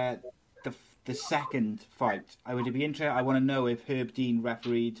second fight. I would be interested. I want to know if Herb Dean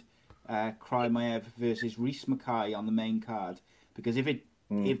refereed Krymaev versus Rhys McKay on the main card, because if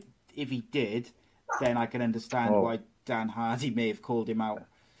he did, then I can understand why Dan Hardy may have called him out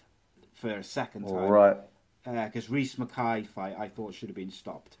for a second time. Right. Because Rhys McKay fight I thought should have been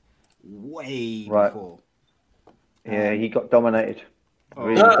stopped way before. Yeah, he got dominated.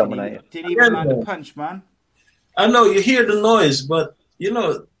 Really dominated. Didn't even land a punch, man. I know you hear the noise, but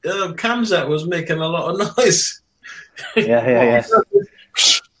Kamzat was making a lot of noise. Yeah.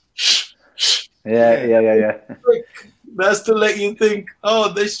 That's to let you think,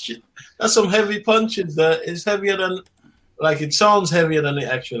 that's some heavy punches that is heavier than, it sounds heavier than it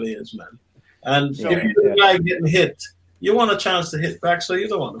actually is, man. And if you're the guy getting hit, you want a chance to hit back, so you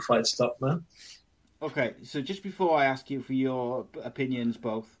don't want the fight stop, man. Okay, so just before I ask you for your opinions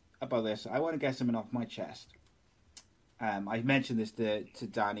both about this, I want to get something off my chest. I mentioned this to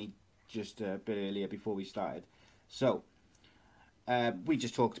Danny just a bit earlier before we started. So, we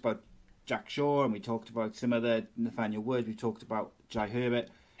just talked about Jack Shaw, and we talked about some other Nathaniel Wood, we talked about Jai Herbert.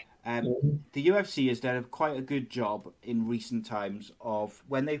 The UFC has done quite a good job in recent times of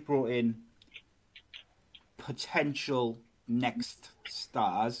when they've brought in potential next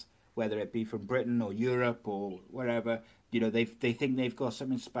stars, whether it be from Britain or Europe or wherever, they think they've got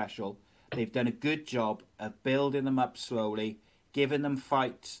something special. They've done a good job of building them up slowly, giving them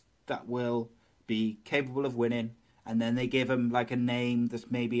fights that will be capable of winning, and then they give him a name that's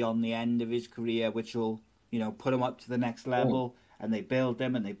maybe on the end of his career, which will, put him up to the next level. And they build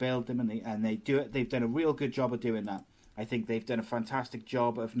them and they build them and they do it. They've done a real good job of doing that. I think they've done a fantastic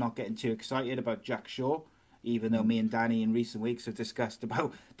job of not getting too excited about Jack Shaw, even though me and Danny in recent weeks have discussed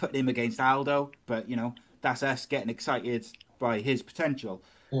about putting him against Aldo. But, that's us getting excited by his potential.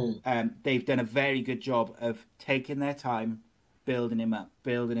 They've done a very good job of taking their time, building him up.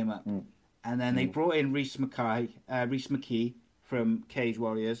 And then they brought in Rhys McKay from Cage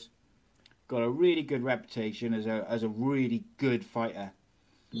Warriors. Got a really good reputation as a really good fighter.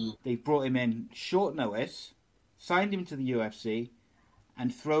 They've brought him in short notice, signed him to the UFC,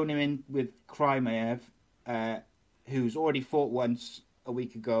 and thrown him in with Krymaev, who's already fought once a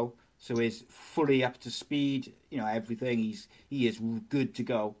week ago, so is fully up to speed. Everything. He is good to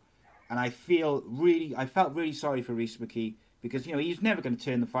go, and I felt really sorry for Rhys McKay because he's never going to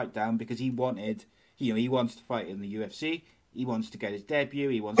turn the fight down because he wants to fight in the UFC. He wants to get his debut.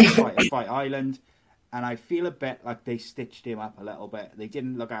 He wants to fight at Fight Island. And I feel a bit like they stitched him up a little bit. They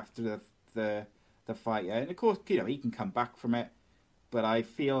didn't look after the fighter. And, of course, he can come back from it. But I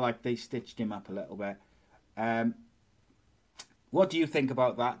feel like they stitched him up a little bit. What do you think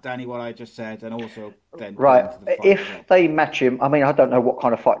about that, Danny, what I just said? And also then... Right. If they match him... I mean, I don't know what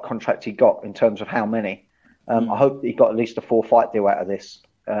kind of fight contract he got in terms of how many. I hope he got at least a 4-fight deal out of this.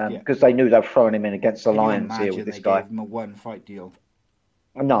 Because they knew they were throwing him in against the Lions here with this guy. Gave him a 1-fight deal.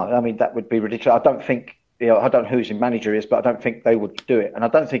 No, I mean that would be ridiculous. I don't think I don't know who his manager is, but I don't think they would do it, and I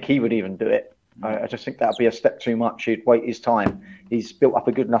don't think he would even do it. I just think that would be a step too much. He'd wait his time. He's built up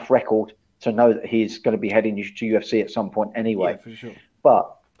a good enough record to know that he's going to be heading to UFC at some point anyway. Yeah, for sure.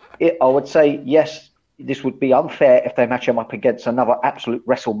 But I would say yes, this would be unfair if they match him up against another absolute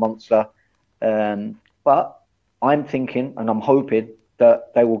wrestle monster. But I'm thinking and I'm hoping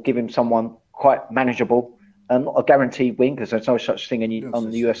that they will give him someone quite manageable, not a guaranteed win because there's no such thing on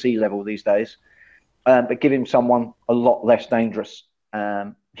the UFC level these days, but give him someone a lot less dangerous.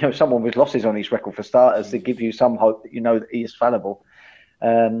 Someone with losses on his record for starters to give you some hope that that he is fallible.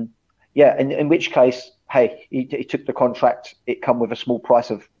 In which case, hey, he took the contract. It come with a small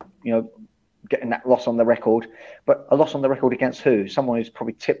price of, getting that loss on the record. But a loss on the record against who? Someone who's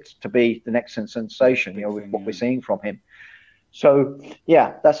probably tipped to be the next sensation, with what we're seeing from him. So,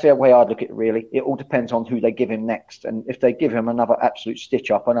 yeah, that's the way I'd look at it, really. It all depends on who they give him next. And if they give him another absolute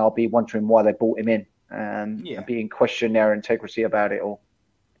stitch-up, and I'll be wondering why they brought him in and being questioning their integrity about it all.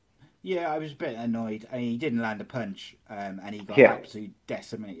 Yeah, I was a bit annoyed. I mean, he didn't land a punch, and he got absolutely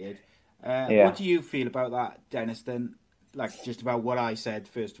decimated. What do you feel about that, Denniston? Like, just about what I said,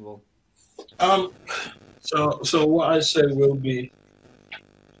 first of all. So what I say will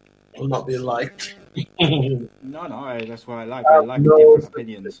not be liked. No, that's what I like. I like different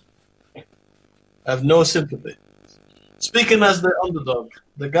opinions. I have no sympathy. Speaking as the underdog,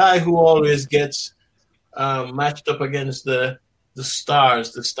 the guy who always gets matched up against the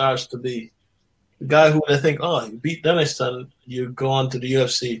stars to be, the guy who they think, oh, you beat Denniston, you go on to the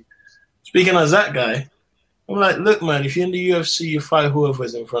UFC. Speaking as that guy, I'm like, look, man, if you're in the UFC, you fight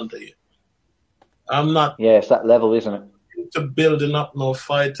whoever's in front of you. I'm not. Yeah, it's that level, isn't it? To building up no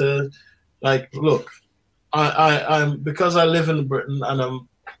fighter. Like, look, I'm because I live in Britain and I'm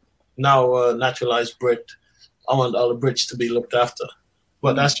now a naturalized Brit. I want all the Brits to be looked after,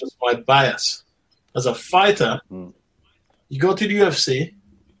 but that's just my bias. As a fighter, you go to the UFC,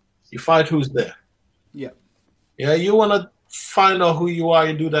 you fight who's there. Yeah. Yeah, you want to find out who you are.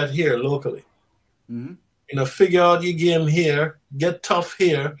 You do that here locally. Mm-hmm. Figure out your game here, get tough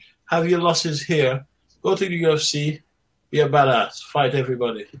here, have your losses here, go to the UFC, be a badass, fight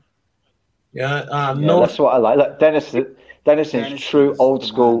everybody. Yeah, that's what I like. Look, Denniston's true old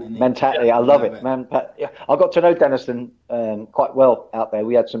school mentality. I love it, man. I got to know Denniston quite well out there.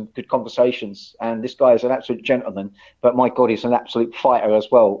 We had some good conversations, and this guy is an absolute gentleman. But my God, he's an absolute fighter as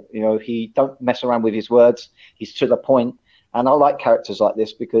well. He don't mess around with his words. He's to the point, and I like characters like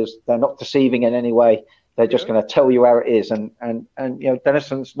this because they're not deceiving in any way. They're just going to tell you how it is, and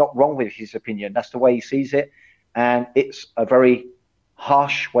Denniston's not wrong with his opinion. That's the way he sees it, and it's a very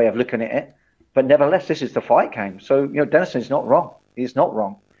harsh way of looking at it. But nevertheless, this is the fight game. So, Denniston's not wrong. He's not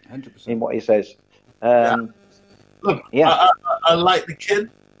wrong 100%. in what he says. Look, I like the kid.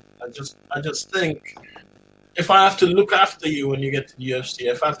 I just think if I have to look after you when you get to the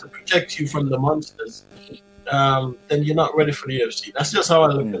UFC, if I have to protect you from the monsters, then you're not ready for the UFC. That's just how I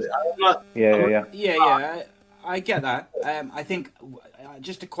look at it. I'm not. I get that. I think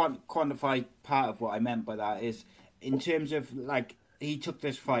just to quantify part of what I meant by that is in terms of like. He took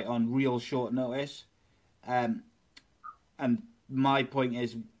this fight on real short notice. And my point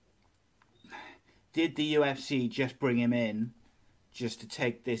is, did the UFC just bring him in just to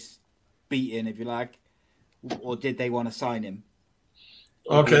take this beating, if you like, or did they want to sign him?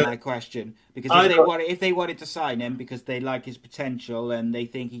 Okay. My question. Because if they wanted to sign him because they like his potential and they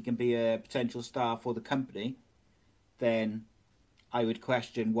think he can be a potential star for the company, then I would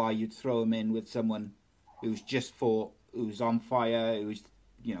question why you'd throw him in with someone who's just fought, who's on fire, who's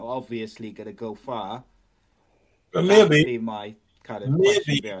obviously going to go far. But maybe that would be my kind of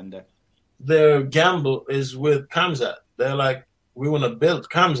question behind it. Their gamble is with Khamzat. They're like, we want to build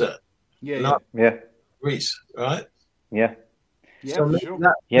Khamzat, not Reese, right? Yeah. Yeah, so for sure.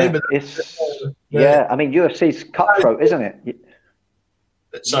 I mean, UFC's cutthroat, isn't it?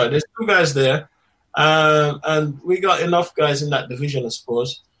 Sorry, there's two guys there, and we got enough guys in that division, I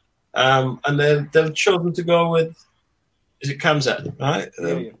suppose. And they've chosen to go with, is it Khamzat, right?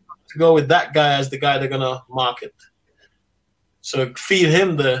 To go with that guy as the guy they're going to market. So feed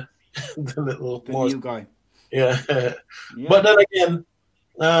him the new guy. Yeah. But then again,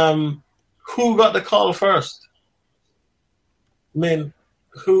 who got the call first? I mean,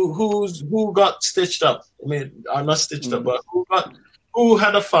 who got stitched up? I mean, I'm not stitched up, but who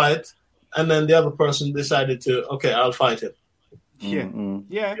had a fight, and then the other person decided to, okay, I'll fight him.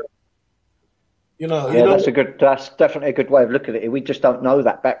 Yeah. That's definitely a good way of looking at it. We just don't know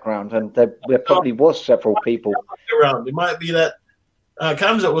that background, and there probably was several people around. It might be that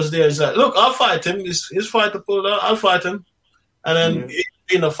Khamzat was there. He's like, look, I'll fight him. His fighter pulled out. I'll fight him. And then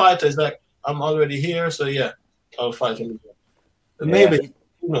being a fighter, is like, I'm already here, so I'll fight him. Maybe.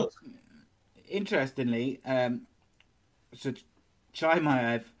 Who knows? Interestingly, so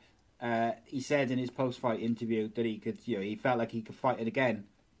Chimaev, he said in his post-fight interview that he could, he felt like he could fight it again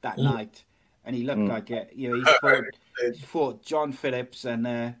that night. And he looked like it. He fought John Phillips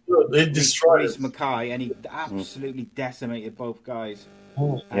and Reese Mackay, and he absolutely decimated both guys.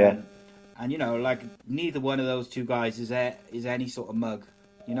 And like neither one of those two guys is any sort of mug,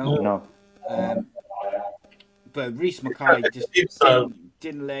 No. But Reese Mackay just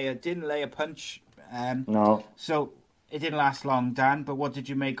didn't lay a punch. No. So it didn't last long, Dan. But what did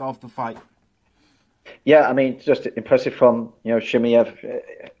you make of the fight? Yeah, I mean, just impressive from Chimaev.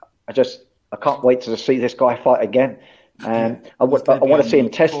 I can't wait to see this guy fight again. I want to see him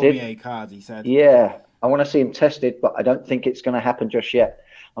tested. Card, he said. Yeah, I want to see him tested, but I don't think it's going to happen just yet.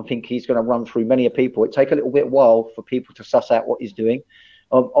 I think he's going to run through many people. It take a little bit while for people to suss out what he's doing.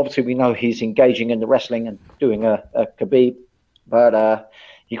 Obviously, we know he's engaging in the wrestling and doing a Khabib, but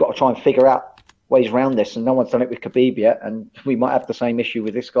you've got to try and figure out ways around this, and no one's done it with Khabib yet, and we might have the same issue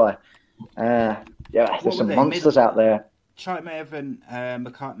with this guy. There's some monsters out there. Chimaev and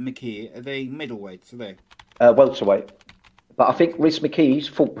McKee, are they middleweights, are they? Welterweight. But I think Rhys McKee's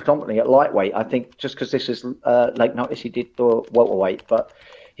fought predominantly at lightweight. I think just because this is late notice, he did the welterweight, but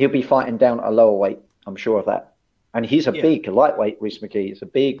he'll be fighting down at a lower weight. I'm sure of that. And he's a big lightweight, Rhys McKee. It's a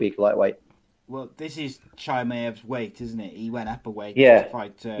big lightweight. Well, this is Chimaev's weight, isn't it? He went up a weight to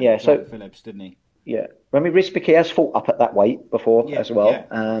fight so Phillips, didn't he? Yeah. I mean, Rhys McKee has fought up at that weight before as well.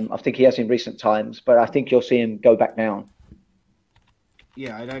 Yeah. I think he has in recent times, but I think you'll see him go back down.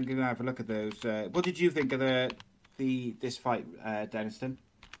 Yeah, I'm going to have a look at those. What did you think of this fight, Denniston?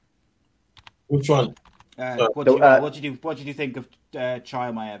 Which one? What did you think of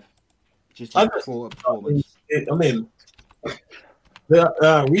Chimaev? Just his performance. I mean,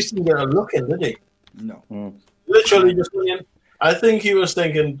 Rhys didn't get a look in, did he? No. Literally just went in. I think he was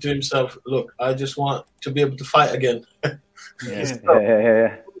thinking to himself, "Look, I just want to be able to fight again."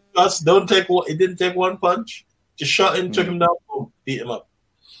 Don't take one. He didn't take one punch. Just shot him, took him down, boom, beat him up.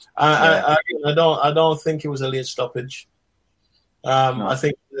 I don't think it was a late stoppage. No. I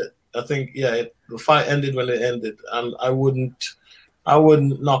think the fight ended when it ended, and I wouldn't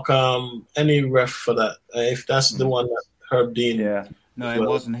knock any ref for that. If that's the one that Herb Dean. Yeah. No, it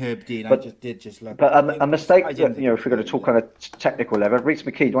wasn't Herb Dean. I just look. But a mistake, if we're going to talk on a technical level, Rhys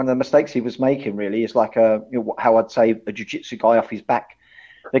McKee, one of the mistakes he was making really is like how I'd say a jiu-jitsu guy off his back.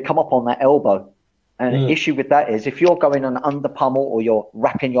 They come up on that elbow. And the issue with that is if you're going an under pummel or you're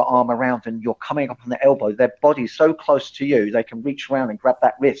wrapping your arm around and you're coming up on the elbow, their body's so close to you, they can reach around and grab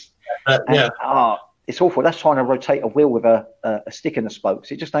that wrist. It's awful. That's trying to rotate a wheel with a stick in the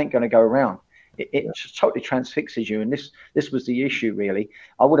spokes. It just ain't going to go around. It just totally transfixes you. And this was the issue, really.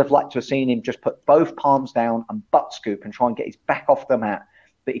 I would have liked to have seen him just put both palms down and butt scoop and try and get his back off the mat.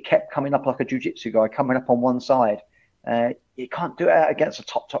 But he kept coming up like a jiu-jitsu guy, coming up on one side. You can't do it against a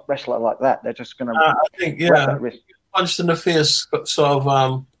top wrestler like that. They're just going to. I think, punched in the face, sort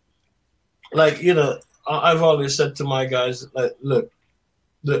of, I've always said to my guys, like, look,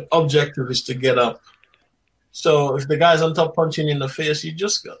 the objective is to get up. So if the guy's on top punching you in the face, you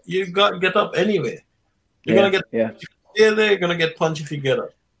got to get up anyway. You're gonna get you're gonna get punched if you get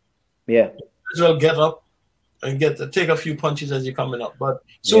up. Yeah, as well get up and take a few punches as you're coming up. But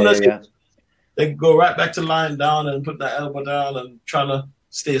as soon as they go right back to lying down and put that elbow down and trying to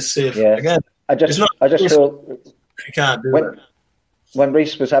stay safe. Yeah. Again, I just feel you can't do it. When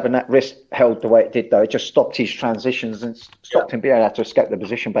Rhys was having that wrist held the way it did, though, it just stopped his transitions and stopped him being able to escape the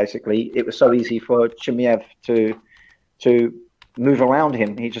position, basically. It was so easy for Chimaev to move around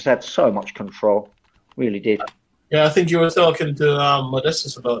him. He just had so much control. Really did. Yeah, I think you were talking to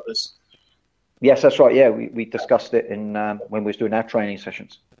Modestus about this. Yes, that's right. Yeah, we discussed it in when we was doing our training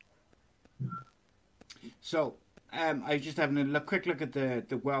sessions. So, I was just having a quick look at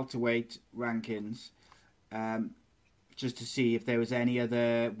the welterweight rankings. Just to see if there was any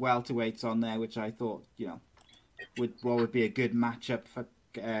other welterweights on there, which I thought, would be a good matchup for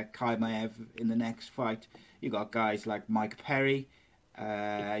Chimaev in the next fight. You got guys like Mike Perry,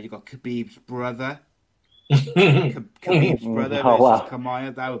 you got Khabib's brother, Khabib's brother versus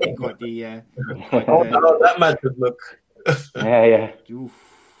Chimaev. That would be quite the. That match would look. Yeah.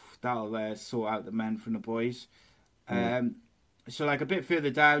 Oof, that'll sort out the men from the boys. So, like a bit further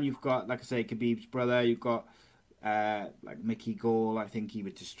down, you've got, like I say, Khabib's brother. You've got. Like Mickey Gall, I think he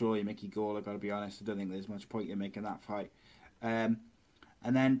would destroy Mickey Gall. I've got to be honest. I don't think there's much point in making that fight. And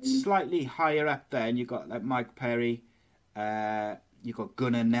then slightly higher up, then you've got like Mike Perry. You've got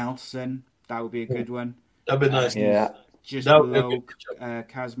Gunnar Nelson. That would be a good one. That'd be nice. Just below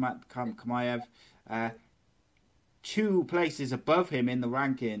Kazmat Chimaev. 2 places above him in the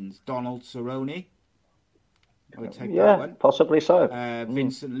rankings, Donald Cerrone. I would take that one. Possibly so.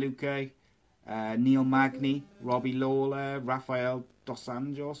 Vincent Luque. Neil Magny, Robbie Lawler, Rafael Dos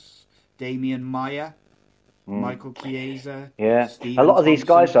Anjos, Damian Maia, Michael Chiesa. Yeah, Steven a lot of these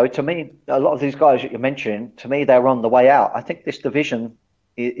Thompson. guys, though, to me, a lot of these guys that you mentioned, to me, they're on the way out. I think this division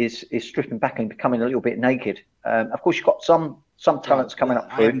is stripping back and becoming a little bit naked. Of course, you've got some talents coming up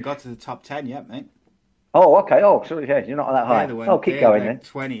through. I haven't got to the top 10 yet, mate. Oh, okay. Oh, so you're not that high. Keep going then.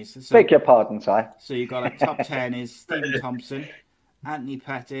 20s. Beg your pardon, Si. So you got top 10 is Stephen Thompson, Anthony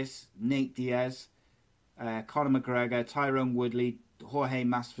Pettis, Nate Diaz, Conor McGregor, Tyrone Woodley, Jorge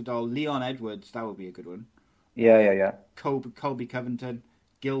Masvidal, Leon Edwards, that would be a good one. Yeah. Colby Covington,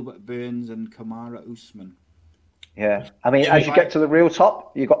 Gilbert Burns, and Kamaru Usman. Yeah, I mean, as you get to the real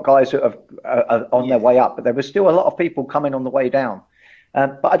top, you've got guys who are on their way up, but there was still a lot of people coming on the way down.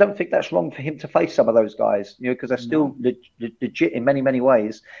 But I don't think that's wrong for him to face some of those guys, because they're still legit in many, many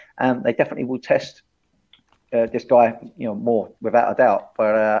ways. They definitely will test this guy, more without a doubt.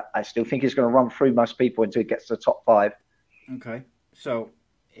 But I still think he's going to run through most people until he gets to the top 5. Okay, so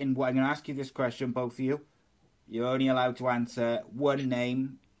I'm going to ask you this question, both of you. You're only allowed to answer one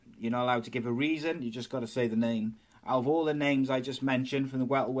name. You're not allowed to give a reason. You just got to say the name. Out of all the names I just mentioned from the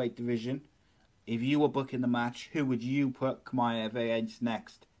welterweight division, if you were booking the match, who would you put Chimaev against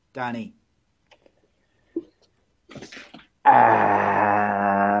next? Danny?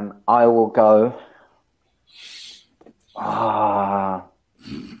 I will go... I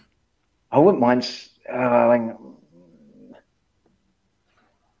wouldn't mind...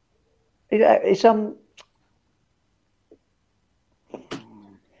 It's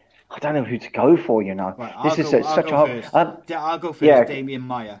I don't know who to go for, Right, This is such a hard... I'll go first, yeah. Damian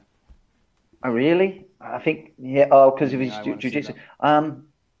Maia. Oh, really? I think, because of his jiu-jitsu. Right,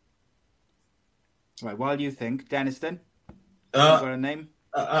 while you think, Denniston, you got a name?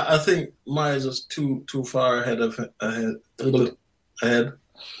 I think Maia's just too far ahead.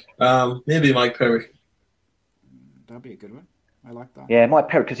 Maybe Mike Perry. That'd be a good one. I like that. Yeah, Mike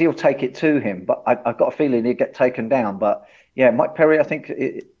Perry, because he'll take it to him, but I've got a feeling he'll get taken down. But yeah, Mike Perry, I think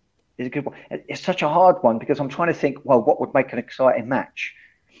is a good one. It's such a hard one because I'm trying to think, well, what would make an exciting match?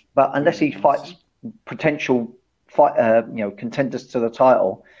 But unless he fights potential contenders to the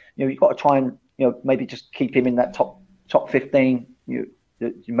title, you've got to try and maybe just keep him in that top 15.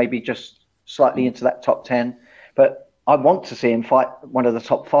 Maybe just slightly into that top 10. But I want to see him fight one of the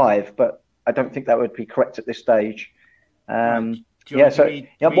top 5, but I don't think that would be correct at this stage.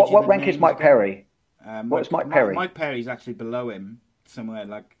 What rank is Mike Perry? What is Mike Perry? Mike Perry's actually below him somewhere.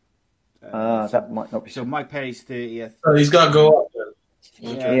 That might not be. So Mike Perry's 30th. Oh, he's got to go up.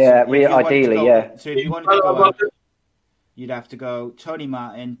 Ideally. So if you wanted to go up, you'd have to go Tony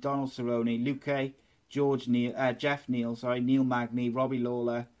Martin, Donald Cerrone, Luque, Jeff Neal, Neil Magny, Robbie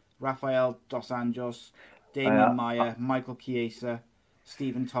Lawler, Rafael Dos Anjos, Damian Maia, Michael Chiesa,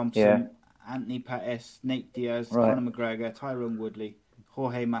 Stephen Thompson, Anthony Pettis, Nate Diaz, Conor McGregor, Tyrone Woodley,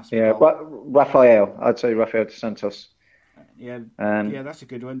 Jorge Masvidal. Rafael. I'd say Rafael Dos Santos. That's a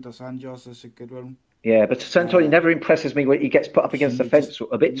good one. Dos Anjos, that's a good one. Yeah, but Santos never impresses me when he gets put up against the fence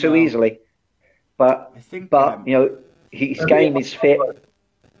a bit too easily. But his game is fit.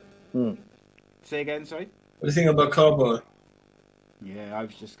 Say again, sorry? What do you think about Cowboy? Yeah, I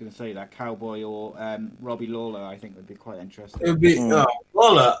was just going to say that Cowboy or Robbie Lawler, I think would be quite interesting. It would be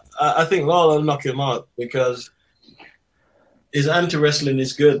Lawler. I think Lawler will knock him out because his anti-wrestling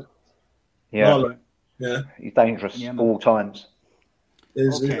is good. Yeah, Lawler. Yeah, he's dangerous all times.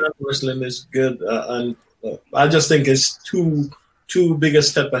 His anti-wrestling is good, and I just think it's too big a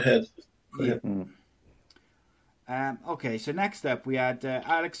step ahead. Okay, so next up we had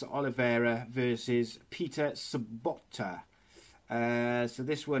Alex Oliveira versus Peter Sobotta. So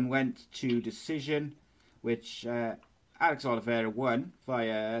this one went to decision, which Alex Oliveira won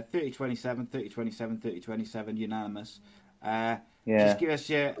via 30-27, 30-27, 30-27, unanimous. Just give us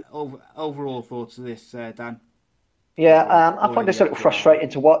your overall thoughts of this, Dan. Yeah, I find this a little frustrating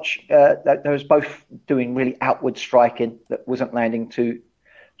to watch. They was both doing really outward striking that wasn't landing too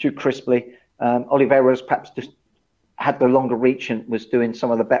crisply. Oliveira's perhaps just had the longer reach and was doing some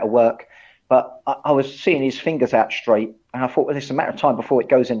of the better work. But I was seeing his fingers out straight, and I thought, well, it's a matter of time before it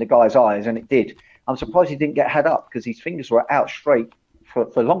goes in the guy's eyes, and it did. I'm surprised he didn't get head up because his fingers were out straight for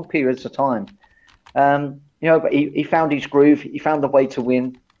long periods of time. But he found his groove. He found the way to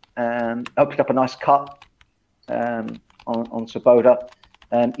win. Opened up a nice cut on Sobotta.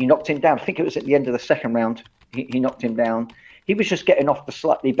 He knocked him down. I think it was at the end of the second round. He knocked him down. He was just getting off the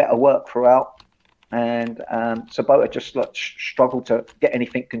slightly better work throughout. And Sobotta just struggled to get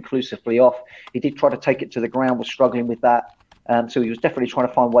anything conclusively off. He did try to take it to the ground, was struggling with that. So he was definitely trying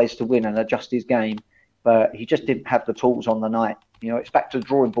to find ways to win and adjust his game. But he just didn't have the tools on the night. It's back to the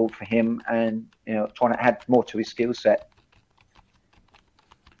drawing board for him and, trying to add more to his skill set.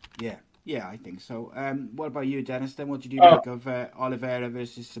 Yeah, I think so. What about you, Dennis? Then what did you make of Oliveira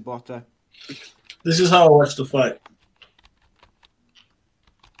versus Sobotta? This is how I watched the fight.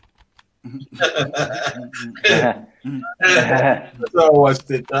 That's how I watched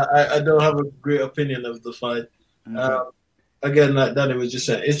it. I don't have a great opinion of the fight. Again, like Danny was just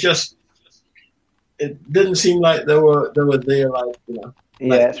saying, it didn't seem like they were there,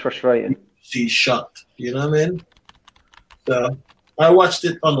 it's frustrating. She shot, you know what I mean? So I watched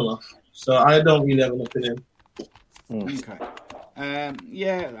it on and off, so I don't really have an opinion. Okay.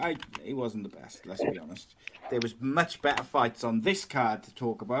 It wasn't the best, let's be honest. There was much better fights on this card to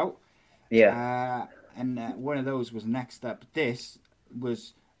talk about. Yeah. And one of those was next up. This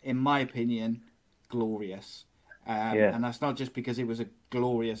was, in my opinion, glorious. And that's not just because it was a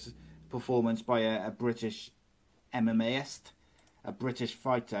glorious performance by a British MMAist, a British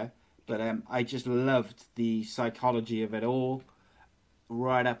fighter, but I just loved the psychology of it all,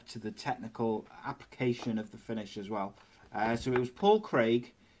 right up to the technical application of the finish as well. So it was Paul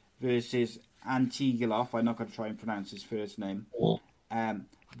Craig versus Antigulov. I'm not going to try and pronounce his first name.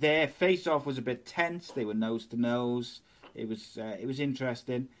 Their face-off was a bit tense. They were nose to nose. It was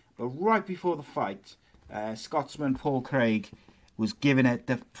interesting. But right before the fight, Scotsman Paul Craig was giving it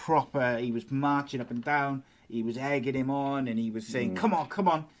the proper. He was marching up and down. He was egging him on, and he was saying, "Come on, come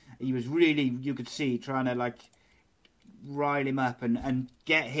on." He was really, you could see, trying to like rile him up and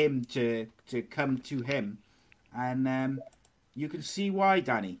get him to come to him. And you can see why,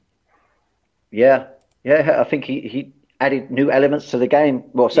 Danny. Yeah. I think he added new elements to the game.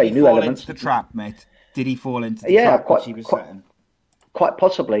 Well, Did he fall into the trap, mate? Did he fall into the trap which he was setting? Quite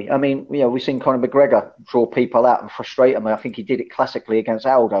possibly. I mean, we've seen Conor McGregor draw people out and frustrate them. I think he did it classically against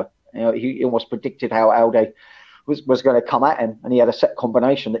Aldo. He almost predicted how Aldo was going to come at him, and he had a set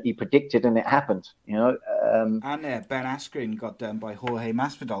combination that he predicted, and it happened. And Ben Askren got done by Jorge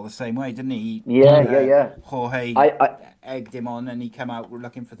Masvidal the same way, didn't he? Yeah. Jorge egged him on, and he came out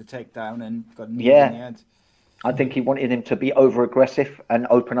looking for the takedown and got knee in the head. I think he wanted him to be over-aggressive and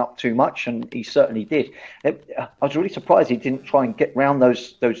open up too much, and he certainly did. I was really surprised he didn't try and get round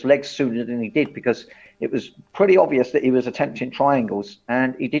those legs sooner than he did, because it was pretty obvious that he was attempting triangles,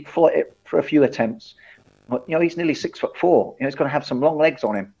 and he did fight it for a few attempts. But, he's nearly 6'4". He's going to have some long legs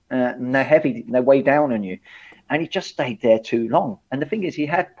on him, and they're heavy, and they're way down on you. And he just stayed there too long. And the thing is, he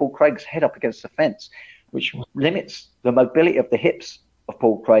had Paul Craig's head up against the fence, which limits the mobility of the hips of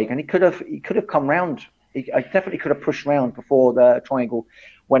Paul Craig, and he could have come round. I definitely could have pushed round before the triangle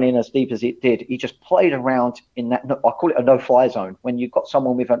went in as deep as it did. He just played around in that, I call it a no-fly zone. When you've got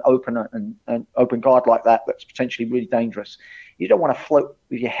someone with an open guard like that, that's potentially really dangerous. You don't want to float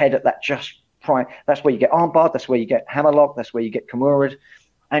with your head at that just prime. That's where you get armbarred. That's where you get hammerlocked. That's where you get kimura'd.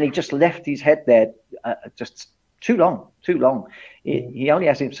 And he just left his head there just too long. He only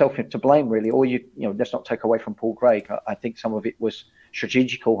has himself to blame, really. Or let's not take away from Paul Craig. I think some of it was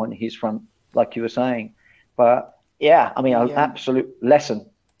strategical on his front, like you were saying. But yeah, I mean, an absolute lesson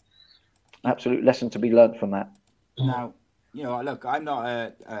to be learned from that. Now, look, I'm not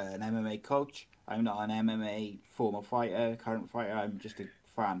an MMA coach. I'm not an MMA former fighter, current fighter. I'm just a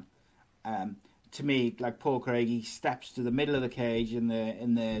fan. To me, like Paul Craig, he steps to the middle of the cage in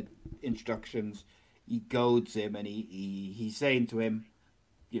the instructions. He goads him, and he's saying to him,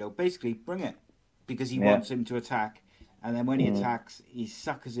 basically bring it, because he wants him to attack. And then when he attacks, he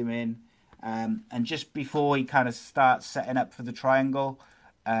suckers him in. And just before he kind of starts setting up for the triangle,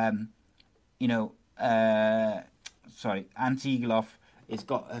 Antigulov has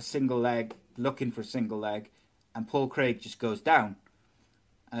got a single leg, looking for a single leg, and Paul Craig just goes down.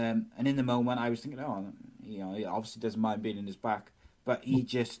 And in the moment, I was thinking, he obviously doesn't mind being in his back, but he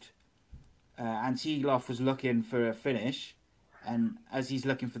just Antigulov was looking for a finish, and as he's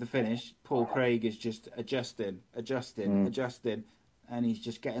looking for the finish, Paul Craig is just adjusting. And he's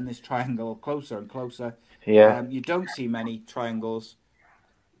just getting this triangle closer and closer. Yeah. You don't see many triangles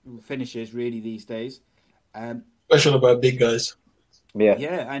finishes really these days. Especially about big guys. Yeah.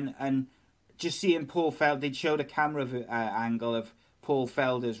 Yeah, and just seeing Paul Felder, they'd showed a camera angle of Paul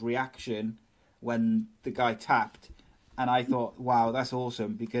Felder's reaction when the guy tapped. And I thought, wow, that's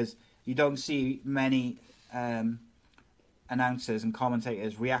awesome, because you don't see many announcers and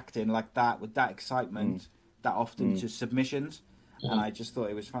commentators reacting like that with that excitement that often to submissions. And I just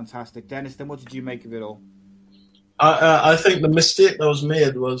thought it was fantastic. Denniston, what did you make of it all? I think the mistake that was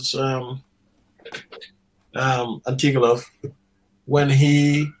made was Antigulov when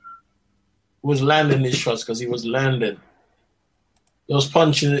he was landing his shots, because he was landing. Those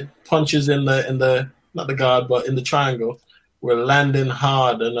punches in the not the guard but in the triangle were landing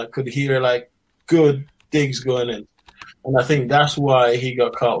hard, and I could hear like good digs going in. And I think that's why he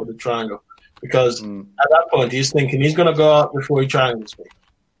got caught with the triangle. Because at that point, he's thinking he's going to go out before he triangles me.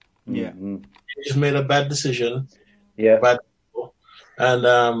 Yeah. He just made a bad decision. Yeah. And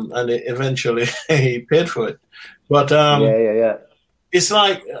eventually he paid for it. But it's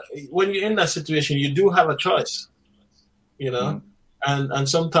like when you're in that situation, you do have a choice, and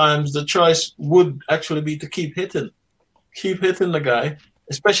sometimes the choice would actually be to keep hitting the guy,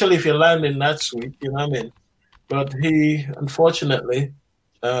 especially if you're landing that sweet, you know what I mean? But he, unfortunately,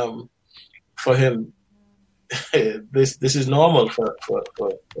 for him, this is normal for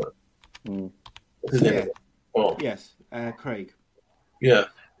what's his name? Oh. Yes, Craig. Yeah,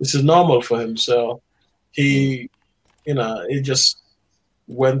 this is normal for him. So he just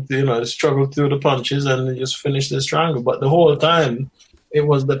went, struggled through the punches and he just finished this triangle. But the whole time, it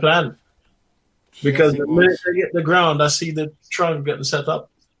was the plan. Because the minute they get the ground, I see the triangle getting set up.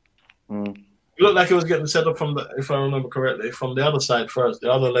 It looked like it was getting set up from if I remember correctly, from the other side first.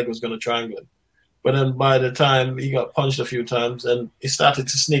 The other leg was going to triangle it. But then by the time he got punched a few times and he started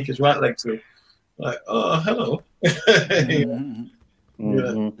to sneak his right leg through. Like, oh, hello. Yeah,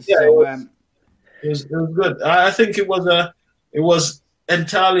 it was good. I think it was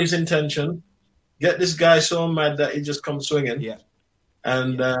entirely his intention. Get this guy so mad that he just comes swinging. Yeah.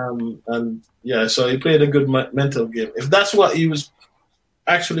 And so he played a good mental game. If that's what he was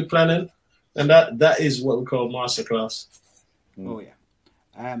actually planning, then that is what we call masterclass. Oh yeah.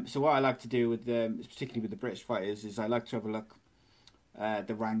 So what I like to do with particularly with the British fighters is I like to have a look at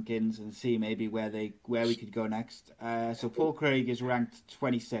the rankings and see maybe where we could go next. So Paul Craig is ranked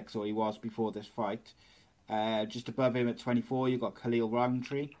 26, or he was before this fight. Just above him at 24, you've got Khalil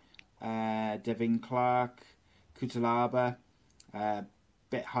Roundtree, Devin Clark, Kutalaba.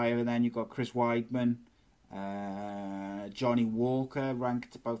 Bit higher than then you've got Chris Weidman, Johnny Walker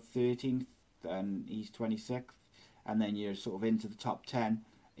ranked about 13th, and he's 26th, and then you're sort of into the top 10.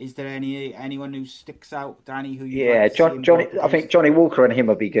 Is there anyone who sticks out, Danny? Johnny. I think Johnny Walker and him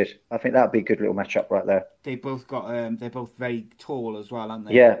would be good. I think that would be a good little matchup right there. They both got they're both very tall as well, aren't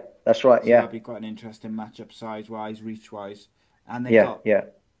they? Yeah, that's right. So yeah, that'd be quite an interesting matchup, size wise, reach wise, and they're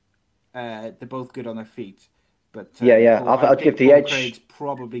both good on their feet. But I'd give the edge. Craig's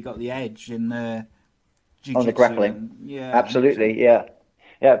probably got the edge in the on the grappling. Absolutely. Yeah,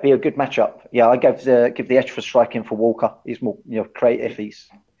 it'd be a good matchup. Yeah, I give the edge for striking for Walker. He's more creative. He's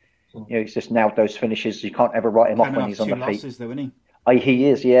just nailed those finishes. You can't ever write him off when he's on the feet. Losses, though, isn't he? He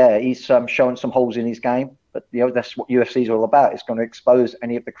is. Yeah, he's showing some holes in his game. But that's what UFC is all about. It's going to expose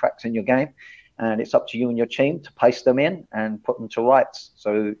any of the cracks in your game, and it's up to you and your team to paste them in and put them to rights.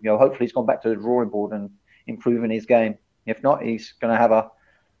 So hopefully he's gone back to the drawing board and improving his game. If not, he's going to have a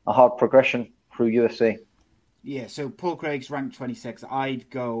hard progression through UFC. Yeah, so Paul Craig's ranked 26. I'd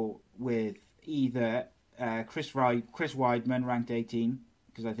go with either Chris Weidman, ranked 18,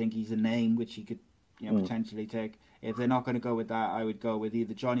 because I think he's a name which he could potentially take. If they're not going to go with that, I would go with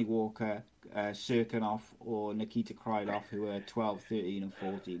either Johnny Walker, Serkinov, or Nikita Krylov, who are 12, 13, and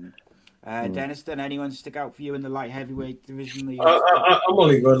 14. Denniston, anyone stick out for you in the light heavyweight division? I'm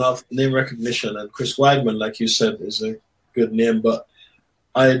only going off name recognition, and Chris Weidman, like you said, is a good name, but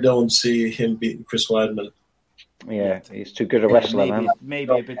I don't see him beating Chris Weidman. Yeah, he's too good a wrestler, man.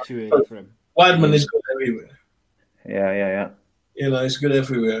 Maybe a bit too early for him. Weidman is good everywhere. Yeah. He's good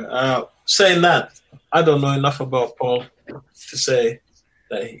everywhere. Saying that, I don't know enough about Paul to say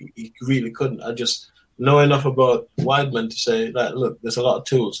that he really couldn't. I just know enough about Weidman to say that, look, there's a lot of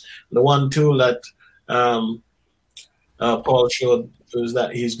tools. The one tool that Paul showed was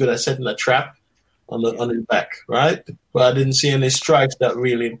that he's good at setting a trap on his back, right? But I didn't see any strikes that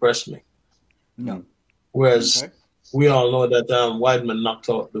really impressed me. No. Whereas we all know that Weidman knocked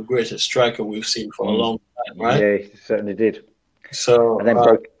out the greatest striker we've seen for a long time, right? Yeah, he certainly did. So and then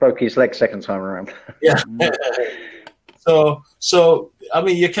broke his leg second time around. Yeah. So I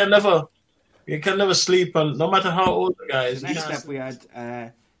mean, you can never sleep on, no matter how old the guy is. Next up, we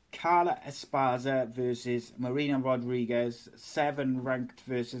had Carla Esparza versus Marina Rodriguez, 7 ranked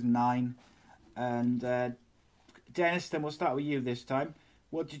versus 9. And Denniston, we'll start with you this time.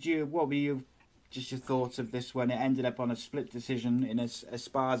 What were your thoughts of this when it ended up on a split decision in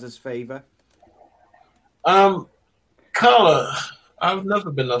Esparza's favour? Carla, I've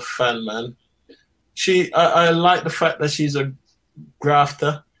never been a fan, man. I like the fact that she's a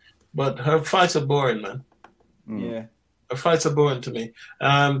grafter, but her fights are boring, man. Yeah. Her fights are boring to me.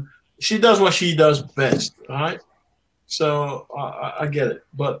 She does what she does best, right? So I get it,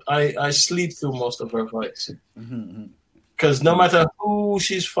 but I sleep through most of her fights. Because no matter who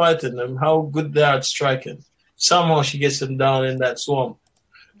she's fighting and how good they are at striking, somehow she gets them down in that swamp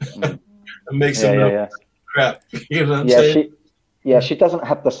and makes them look crap. You know what I'm saying? She doesn't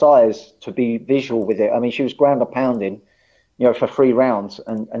have the size to be visual with it. I mean, she was ground and pounding, for 3 rounds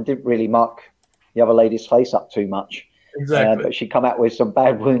and didn't really mark the other lady's face up too much. Exactly. But she come out with some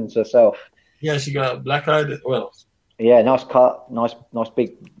bad wounds herself. Yeah, she got black-eyed. Well. Yeah, nice cut, nice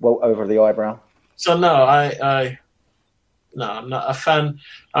big welt over the eyebrow. So no, I'm not a fan.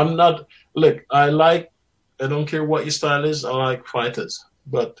 I'm not. Look, I don't care what your style is. I like fighters,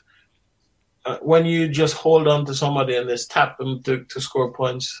 but when you just hold on to somebody and just tap them to score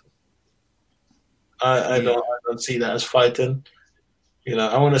points, I don't see that as fighting.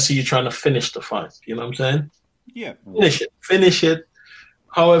 I want to see you trying to finish the fight. You know what I'm saying? Yeah. Finish it.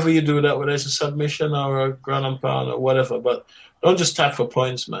 However you do that, whether it's a submission or a ground and pound or whatever, but don't just tap for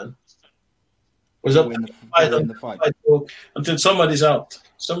points, man. Was up in the fight until somebody's out,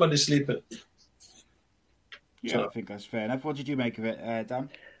 somebody's sleeping. Yeah, so. I think that's fair enough. What did you make of it, Dan?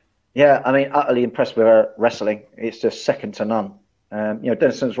 Yeah, I mean, utterly impressed with her wrestling. It's just second to none.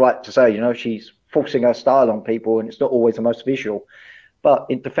 Denniston's right to say, she's forcing her style on people, and it's not always the most visual. But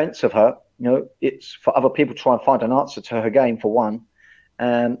in defence of her, it's for other people to try and find an answer to her game, for one.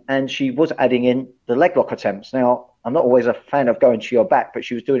 And she was adding in the leg lock attempts. Now, I'm not always a fan of going to your back, but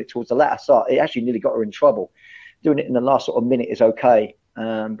she was doing it towards the latter start. It actually nearly got her in trouble. Doing it in the last sort of minute is okay,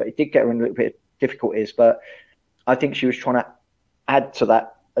 but it did get her in a little bit of difficulties. But I think she was trying to add to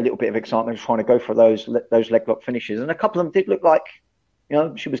that a little bit of excitement, trying to go for those leg lock finishes. And a couple of them did look like,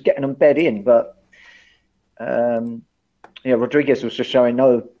 she was getting them bed in. But, Rodriguez was just showing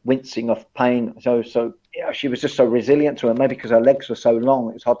no wincing of pain. So she was just so resilient to it. Maybe because her legs were so long,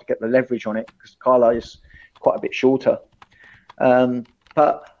 it was hard to get the leverage on it because Carla is quite a bit shorter.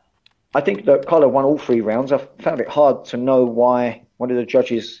 But I think that Carla won all 3 rounds. I found it hard to know why one of the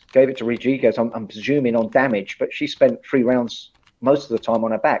judges gave it to Rodriguez. I'm presuming on damage, but she spent 3 rounds most of the time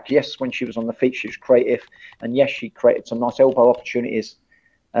on her back. Yes, when she was on the feet, she was creative. And yes, she created some nice elbow opportunities.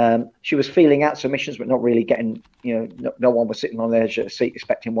 She was feeling out submissions, but not really getting, no one was sitting on the edge of the seat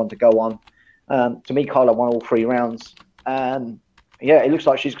expecting one to go on. To me, Carla won all 3 rounds. It looks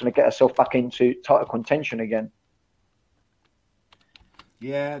like she's going to get herself back into title contention again.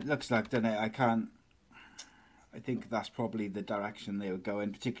 Yeah, it looks like, doesn't it? I think that's probably the direction they were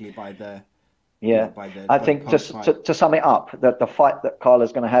going, particularly by the... Yeah, I think to sum it up, that the fight that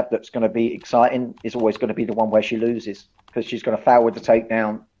Carla's going to have that's going to be exciting is always going to be the one where she loses, because she's going to foul with the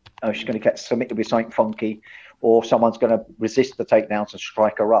takedown, or she's going to get submitted with something funky, or someone's going to resist the takedown to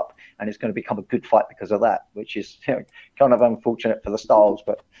strike her up, and it's going to become a good fight because of that, which is kind of unfortunate for the styles,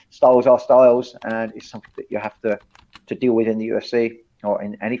 but styles are styles, and it's something that you have to deal with in the UFC or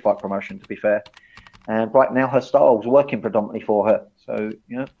in any fight promotion, to be fair. And right now her style's working predominantly for her, so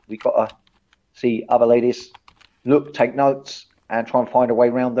we got to see other ladies look, take notes, and try and find a way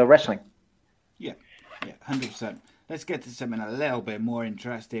around the wrestling. Yeah, 100%. Let's get to something a little bit more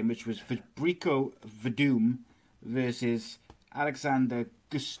interesting, which was Fabricio Verdum versus Alexander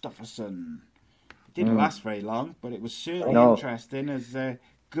Gustafsson. It didn't last very long, but it was certainly interesting as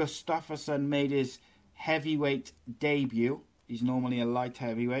Gustafsson made his heavyweight debut. He's normally a light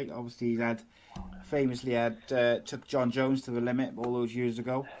heavyweight. Obviously, he famously took John Jones to the limit all those years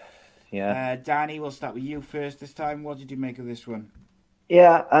ago. Yeah. Danny, we'll start with you first this time. What did you make of this one?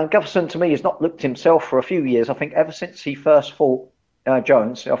 Yeah, and Gustafsson to me has not looked himself for a few years. I think ever since he first fought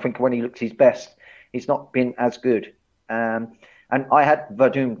Jones, I think when he looked his best, he's not been as good. And I had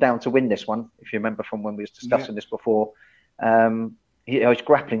Verdum down to win this one, if you remember from when we was discussing this before. His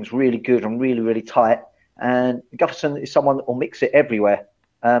grappling's really good and really, really tight. And Gustafsson is someone that will mix it everywhere.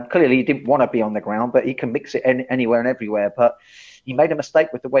 Clearly, he didn't want to be on the ground, but he can mix it anywhere and everywhere. But he made a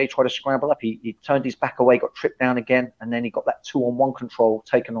mistake with the way he tried to scramble up. He turned his back away, got tripped down again, and then he got that 2-on-1 control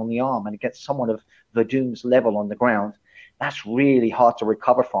taken on the arm. And against someone of Verdum's level on the ground, that's really hard to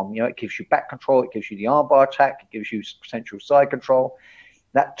recover from. It gives you back control, it gives you the armbar attack, it gives you potential side control.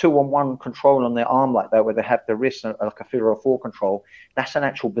 That 2-on-1 control on their arm like that, where they have the wrist like a figure of 4 control, that's an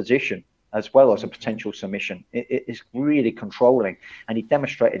actual position as well as a potential submission. It is really controlling, and he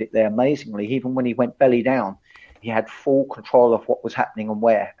demonstrated it there amazingly. Even when he went belly down, he had full control of what was happening and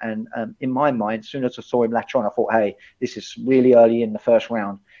where. And in my mind, as soon as I saw him latch on, I thought, hey, this is really early in the first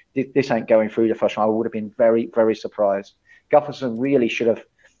round. This ain't going through the first round. I would have been very, very surprised. Gustafsson really should have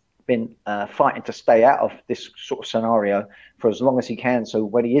been fighting to stay out of this sort of scenario for as long as he can. So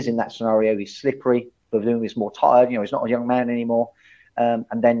when he is in that scenario, he's slippery. Verdum is more tired. He's not a young man anymore. And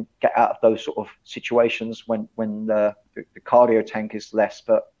then get out of those sort of situations when the cardio tank is less.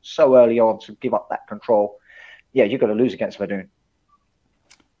 But so early on to give up that control, you've got to lose against Verdum.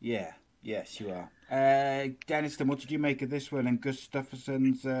 Yeah, yes, you are. Denniston, what did you make of this one and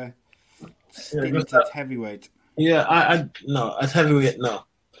Gustafsson's stint at heavyweight? Yeah, no, at heavyweight, no.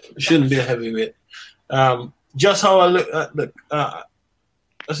 It shouldn't be a heavyweight. Just how I look at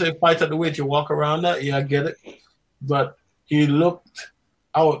I say fight at the weight you walk around at, I get it. But he looked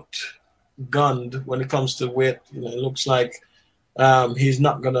outgunned when it comes to weight. It looks like he's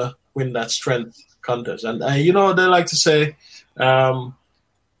not going to win that strength contest. And, they like to say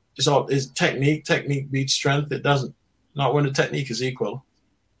it's technique beats strength. It doesn't. Not when the technique is equal.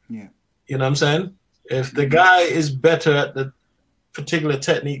 Yeah. You know what I'm saying? If the guy is better at the particular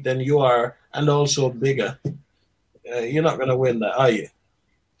technique than you are, and also bigger, you're not going to win that, are you?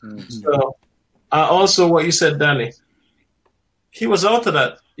 Mm-hmm. So, also what you said, Danny, he was out of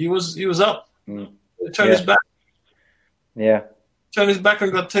that. He was up. He turned his back. Yeah. Turned his back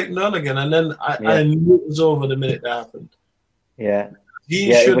and got taken down again, and then I knew it was over the minute that happened. Yeah.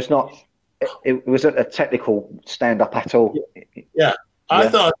 It was not. It wasn't a technical stand-up at all. Yeah. I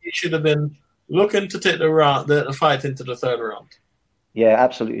thought he should have been looking to take the fight into the third round. Yeah,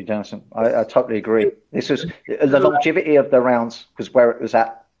 absolutely, Denniston. I totally agree. This was the longevity of the rounds was where it was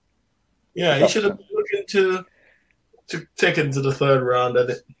at. Yeah, he should have been looking to take it into the third round,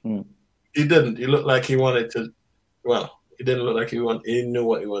 and he didn't. He looked like he wanted to. Well, he didn't look like he knew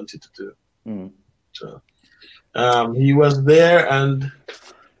what he wanted to do. So he was there, and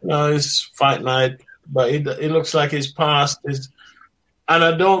his fight night, but it looks like he's past his. And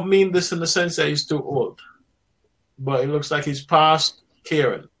I don't mean this in the sense that he's too old, but it looks like he's past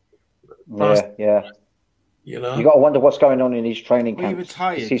Kieran. Yeah. You know, you got to wonder what's going on in his training camp. He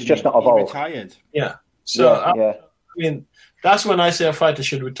retired. He's just not evolved. He retired. Yeah. So I mean, that's when I say a fighter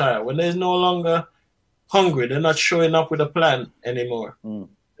should retire, when they're no longer hungry, they're not showing up with a plan anymore. Then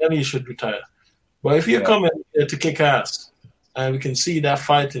you should retire. But if you're coming here to kick ass, and we can see that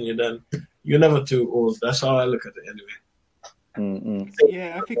fight in you, then you're never too old. That's how I look at it anyway.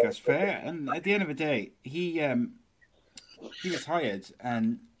 Yeah, I think that's fair. And at the end of the day, he retired,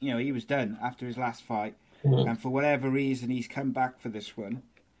 and he was done after his last fight. And for whatever reason, he's come back for this one.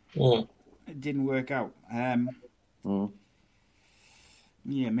 It didn't work out. Yeah,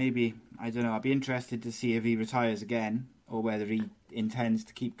 maybe, I don't know. I'd be interested to see if he retires again or whether he intends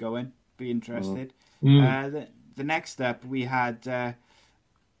to keep going. Be interested. The next up, we had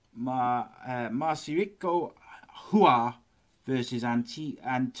Marcirico Hua versus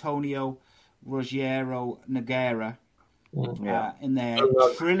Antonio Ruggiero Nogueira in their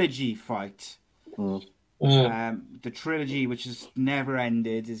trilogy fight. The trilogy, which has never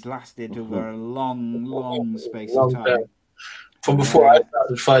ended, has lasted over a long space of time. From before I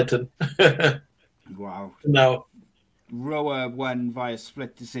started fighting. Wow. No. Roa won via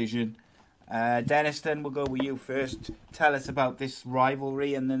split decision. Denniston, we'll go with you first. Tell us about this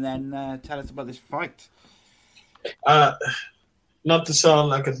rivalry, and then tell us about this fight. Not to sound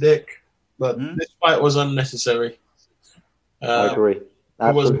like a dick, but this fight was unnecessary. I agree.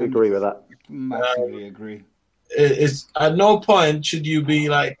 Absolutely agree with that. Massively agree. It's at no point should you be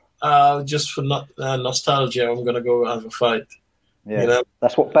like, just for nostalgia, I'm going to go have a fight. Yeah,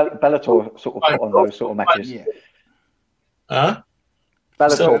 that's what Bellator sort of put on those sort of matches.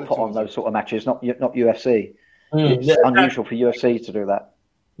 Bellator put on those sort of matches, not UFC. It's unusual for UFC to do that.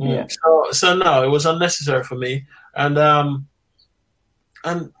 Yeah. So no, it was unnecessary for me, and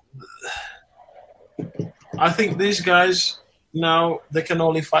I think these guys now they can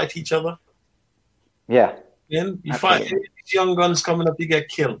only fight each other. Yeah. You fight these young guns coming up, you get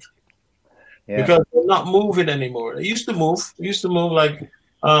killed. Yeah. Because they're not moving anymore. They used to move. They used to move like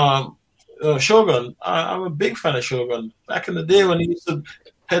Shogun. I'm a big fan of Shogun. Back in the day when he used to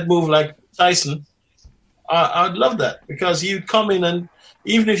head move like Tyson, I'd love that because he'd come in and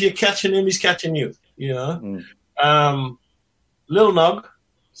even if you're catching him, he's catching you. You know, Lil Nog,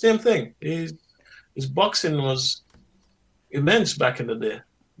 same thing. His boxing was immense back in the day,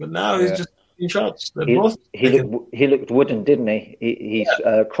 but now he's just in shots. He looked wooden, didn't he? His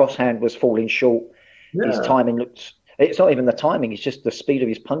crosshand was falling short. Yeah. His timing looked. It's not even the timing; it's just the speed of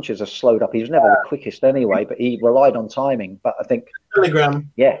his punches has slowed up. He was never the quickest anyway, but he relied on timing. But I think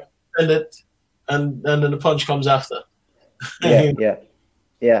telegram, yeah, and then the punch comes after.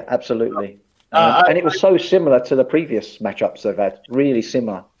 Yeah, absolutely. And it was so similar to the previous matchups they've had. Really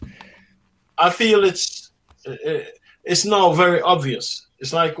similar. I feel it's now very obvious.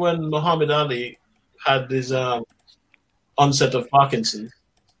 It's like when Muhammad Ali had his onset of Parkinson's,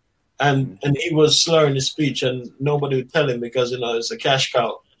 and he was slurring his speech, and nobody would tell him because it's a cash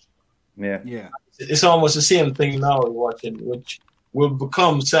cow. Yeah. It's almost the same thing now we're watching, which will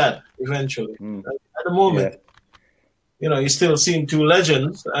become sad eventually. At the moment, you're still seeing two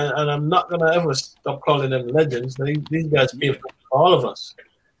legends, and I'm not gonna ever stop calling them legends. These guys pay for all of us,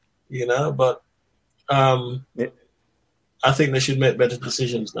 But I think they should make better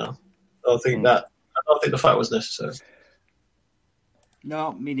decisions now. I don't think the fight was necessary.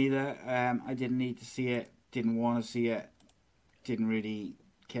 No, me neither. I didn't need to see it. Didn't want to see it. Didn't really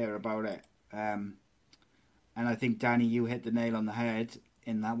care about it. And I think, Danny, you hit the nail on the head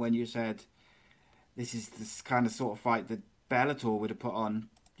in that when you said this is this kind of sort of fight that Bellator would have put on.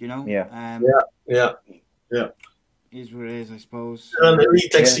 Yeah. Is what it is, I suppose.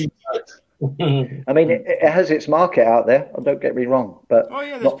 Elite XC. I mean, it has its market out there. Don't get me wrong, but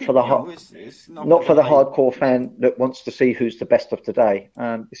not for the not for the hardcore fan that wants to see who's the best of today.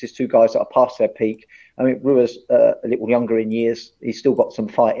 This is two guys that are past their peak. I mean, Rua's a little younger in years. He's still got some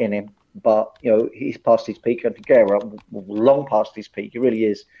fight in him, but he's past his peak. And Figueroa, long past his peak, he really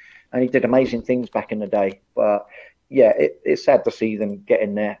is, and he did amazing things back in the day. But yeah, it's sad to see them get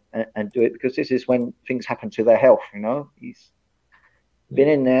in there and do it, because this is when things happen to their health. He's been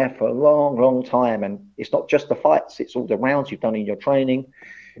in there for a long, long time, and it's not just the fights; it's all the rounds you've done in your training.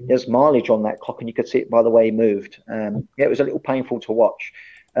 There's mileage on that clock, and you could see it by the way he moved. It was a little painful to watch.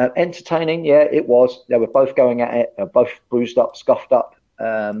 Entertaining, yeah, it was. They were both going at it, both bruised up, scuffed up,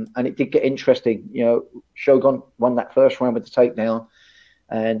 and it did get interesting. Shogun won that first round with the takedown,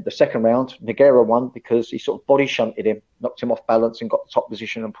 and the second round, Nogueira won because he sort of body shunted him, knocked him off balance, and got the top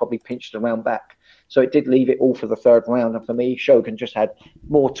position, and probably pinched the round back. So it did leave it all for the third round. And for me, Shogun just had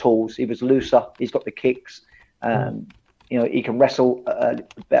more tools. He was looser. He's got the kicks. He can wrestle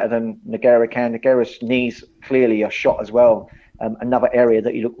better than Nogueira can. Nogueira's knees clearly are shot as well. Another area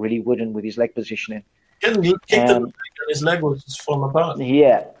that he looked really wooden with his leg positioning. Getting kicked in the leg, and his leg was just falling apart.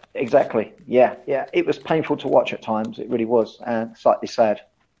 Yeah, exactly. Yeah. It was painful to watch at times. It really was, and slightly sad.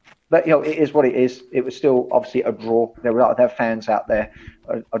 But, it is what it is. It was still obviously a draw. There are fans out there.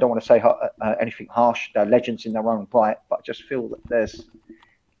 I don't want to say anything harsh. They're legends in their own right, but I just feel that there's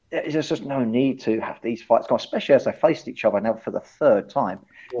just no need to have these fights go, especially as they faced each other now for the third time.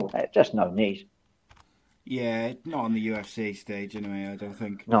 Just no need. Yeah, not on the UFC stage anyway, I don't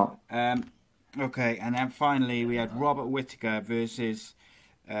think. No. Okay, and then finally we had Robert Whitaker versus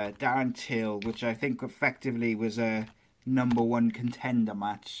Darren Till, which I think effectively was a number one contender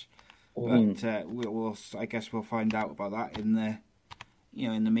match. But I guess we'll find out about that in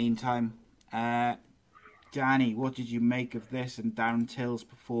the meantime. Danny, what did you make of this and Darren Till's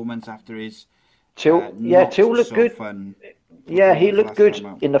performance after his Till looked good. Yeah, he looked good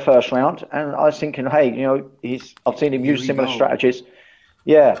in the first round, and I was thinking, hey, I've seen him use similar strategies.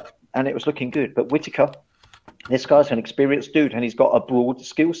 Yeah, and it was looking good. But Whitaker, this guy's an experienced dude, and he's got a broad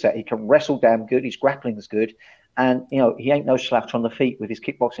skill set. He can wrestle damn good. His grappling's good. And, he ain't no slouch on the feet with his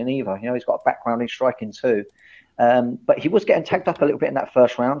kickboxing either. He's got a background in striking too. But he was getting tagged up a little bit in that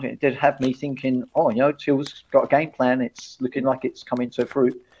first round. It did have me thinking, Till's got a game plan. It's looking like it's coming to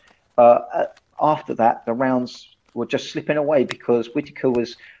fruit. After that, the rounds were just slipping away because Whitaker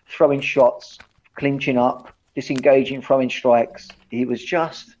was throwing shots, clinching up, disengaging, throwing strikes. He was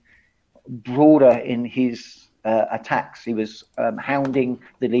just broader in his attacks. He was hounding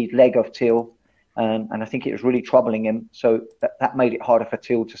the lead leg of Till. And I think it was really troubling him. So that made it harder for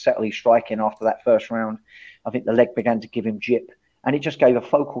Till to settle his striking after that first round. I think the leg began to give him jip. And it just gave a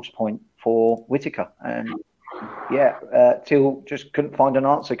focus point for Whitaker. And Till just couldn't find an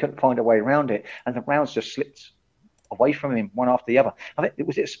answer, couldn't find a way around it. And the rounds just slipped away from him, one after the other. I think,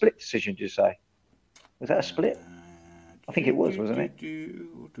 was it a split decision, did you say? Was that a split? I think it was, wasn't it?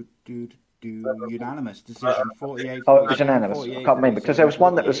 Unanimous decision, 48. Oh, it was unanimous. I can't remember because there was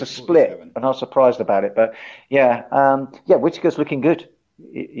one that was a split, and I was surprised about it. But Whitaker's looking good.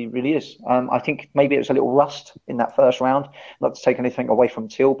 He really is. I think maybe it was a little rust in that first round. Not to take anything away from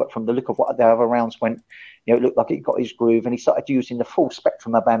Till, but from the look of what the other rounds went, it looked like he got his groove, and he started using the full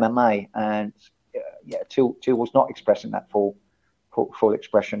spectrum of MMA. And Till was not expressing that full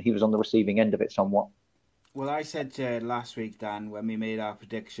expression. He was on the receiving end of it somewhat. Well, I said last week, Dan, when we made our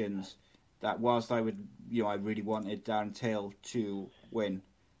predictions, that whilst I really wanted Darren Till to win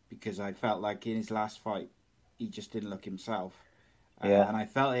because I felt like in his last fight he just didn't look himself. And I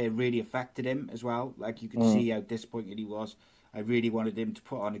felt it really affected him as well. Like you could see how disappointed he was. I really wanted him to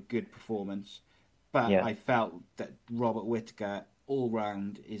put on a good performance. But I felt that Robert Whitaker, all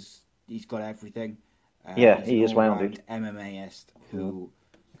round, he's got everything. He is rounded. MMAist who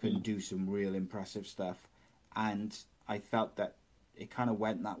can do some real impressive stuff. And I felt that it kind of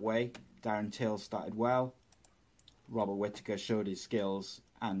went that way. Darren Till started well. Robert Whitaker showed his skills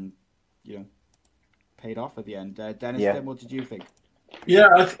and, paid off at the end. Denniston, what did you think? Yeah,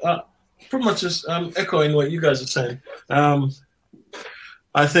 I pretty much just echoing what you guys are saying.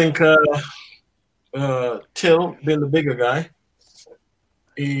 I think Till, being the bigger guy,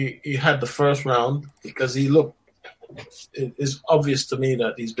 he had the first round because he looked. It's obvious to me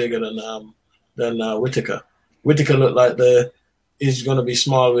that he's bigger than Whitaker. Whitaker looked like he's going to be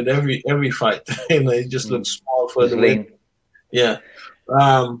small with every fight. He just looks small for the win. Yeah,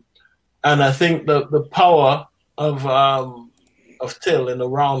 and I think the power of Till in the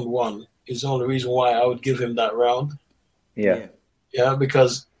round one is the only reason why I would give him that round. Yeah,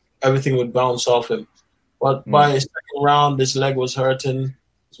 because everything would bounce off him. But by his second round, his leg was hurting.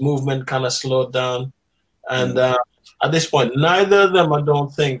 His movement kind of slowed down. And at this point, neither of them, I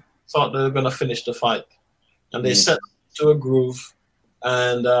don't think, thought they were going to finish the fight. And they set to a groove.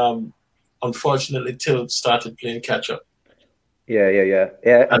 And unfortunately, Till started playing catch-up. Yeah.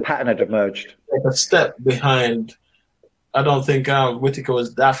 A pattern had emerged. Like a step behind. I don't think Whitaker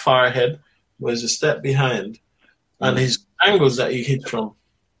was that far ahead. Was a step behind. And his angles that he hit from.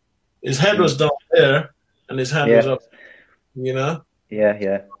 His head was down there, and his hand was up, you know?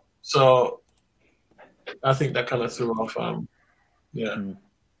 Yeah. So I think that kind of threw off,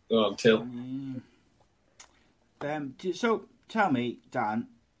 Till. So tell me, Dan,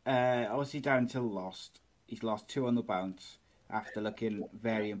 obviously Darren Till lost. He's lost 2 on the bounce after looking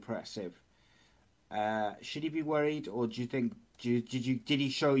very impressive. Should he be worried, or do you think, did he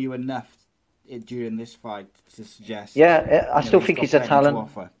show you enough during this fight to suggest? Yeah, I still think he's a talent.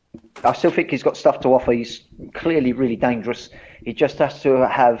 I still think he's got stuff to offer. He's clearly really dangerous. He just has to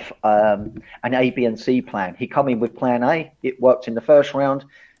have an A, B, and C plan. He come in with plan A. It worked in the first round.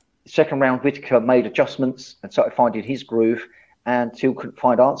 Second round, Whitaker made adjustments and started finding his groove, and Till couldn't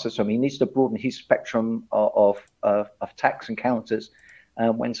find answers to him. He needs to broaden his spectrum of attacks and counters.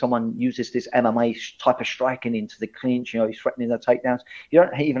 When someone uses this MMA type of striking into the clinch, he's threatening the takedowns. You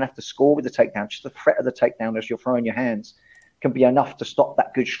don't even have to score with the takedown. Just the threat of the takedown as you're throwing your hands can be enough to stop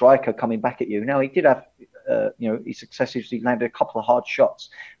that good striker coming back at you. Now, he did have, his successes. He landed a couple of hard shots,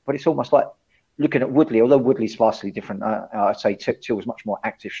 but it's almost like looking at Woodley, although Woodley's vastly different. I'd say Till was much more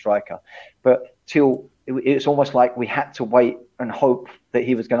active striker, but Till, it's almost like we had to wait and hope that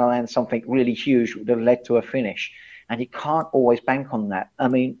he was going to land something really huge that led to a finish. And you can't always bank on that. I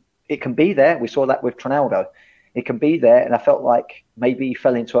mean, it can be there. We saw that with Trinaldo. It can be there. And I felt like maybe he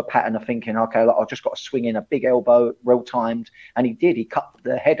fell into a pattern of thinking, okay, I've just got to swing in a big elbow, well timed. And he did. He cut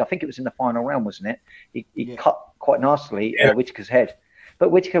the head. I think it was in the final round, wasn't it? He cut quite nicely Whitaker's head.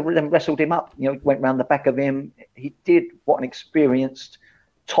 But Whitaker then wrestled him up, went round the back of him. He did what an experienced,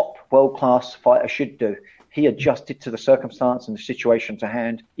 top, world-class fighter should do. He adjusted to the circumstance and the situation to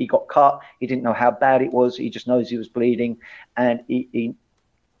hand. He got cut. He didn't know how bad it was. He just knows he was bleeding. And he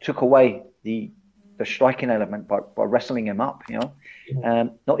took away the striking element by wrestling him up,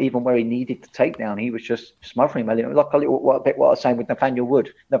 not even where he needed the takedown. He was just smothering him. Like a bit what I was saying with Nathaniel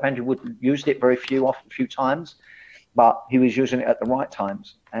Wood. Nathaniel Wood used it very few times, but he was using it at the right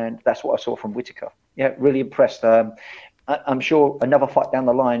times. And that's what I saw from Whitaker. Yeah, really impressed. I'm sure another fight down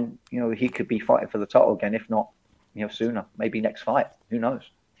the line, he could be fighting for the title again, if not, sooner. Maybe next fight. Who knows?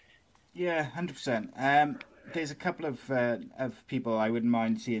 Yeah, 100%. There's a couple of people I wouldn't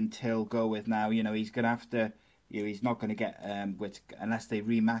mind seeing Till go with now. He's going to have to. He's not going to get Whitaker unless they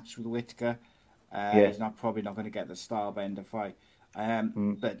rematch with Whitaker. He's probably not going to get the Stylebender fight.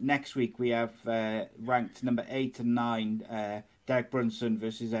 But next week we have ranked number 8 and 9, Derek Brunson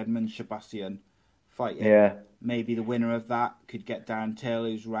versus Edmund Shabazian fighting. Yeah. Maybe the winner of that could get Darren Till,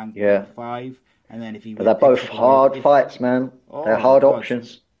 who's ranked 5, and then if he. But they're both hard fights, man. They're hard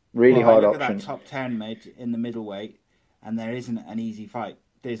options, really hard options. Look at that top 10, mate, in the middleweight, and there isn't an easy fight.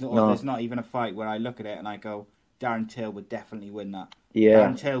 There's not even a fight where I look at it and I go, Darren Till would definitely win that. Yeah.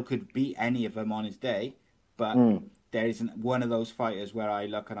 Darren Till could beat any of them on his day, but there isn't one of those fighters where I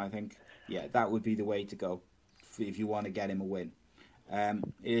look and I think, that would be the way to go if you want to get him a win. It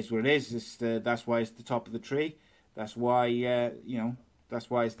is what it is. That's why it's the top of the tree. That's why that's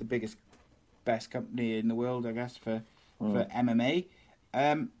why it's the best company in the world, I guess, for MMA.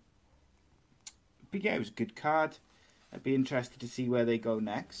 But it was a good card. I'd be interested to see where they go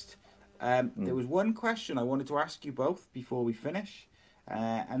next. There was one question I wanted to ask you both before we finish,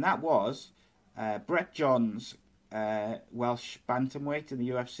 and that was Brett Johns, Welsh bantamweight in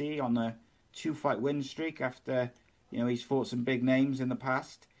the UFC, on a 2-fight win streak after. He's fought some big names in the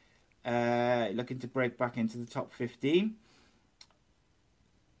past, looking to break back into the top 15.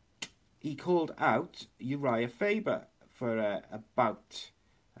 He called out Uriah Faber for a bout.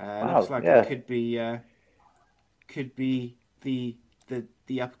 Looks like it could be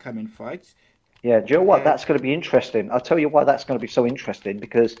the upcoming fight. Yeah, do you know what? That's going to be interesting. I'll tell you why that's going to be so interesting,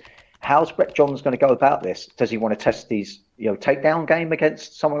 because how's Brett Johns going to go about this? Does he want to test his takedown game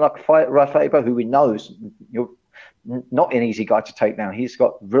against someone like Uriah Faber, who he knows not an easy guy to take down? He's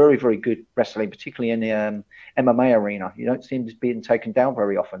got very, very good wrestling, particularly in the MMA arena. You don't seem to be being taken down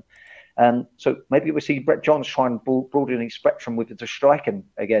very often. So maybe we'll see Brett Johns try and broaden his spectrum with the striking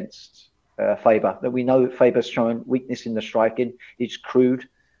against Faber. That we know Faber's showing weakness in the striking. He's crude,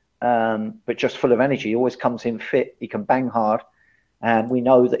 but just full of energy. He always comes in fit. He can bang hard. And we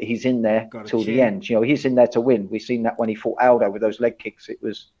know that he's in there till the end. He's in there to win. We've seen that when he fought Aldo with those leg kicks. It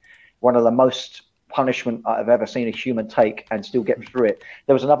was one of the most punishment I've ever seen a human take and still get through it.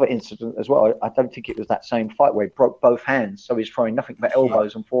 There was another incident as well. I don't think it was that same fight where he broke both hands, so he's throwing nothing but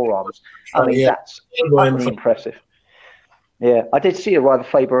elbows and forearms. I mean, that's utterly impressive. Yeah, I did see Uriah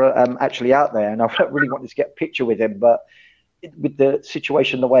Faber actually out there, and I really wanted to get a picture with him, but with the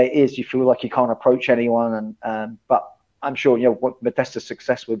situation the way it is, you feel like you can't approach anyone. But I'm sure, Modesta's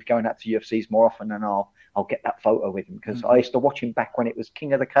success will be going out to UFCs more often, and I'll get that photo with him, because I used to watch him back when it was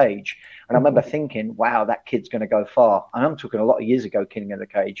King of the Cage, and I remember thinking, wow, that kid's going to go far. And I'm talking a lot of years ago, King of the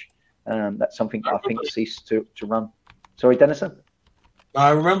Cage. That's something that I think ceased to run. Sorry, Denniston? I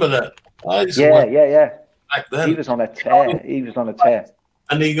remember that. Yeah. Back then. He was on a tear.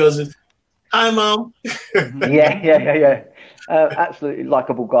 And he goes, "Hi, Mom." Yeah. Absolutely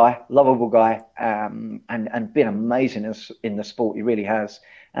likable guy, lovable guy, and been amazing in the sport. He really has.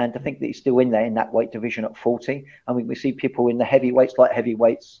 And to think that he's still in there in that weight division at 40. I mean, we see people in the heavyweights, light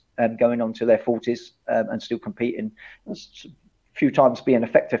heavyweights, going on to their 40s and still competing. A few times being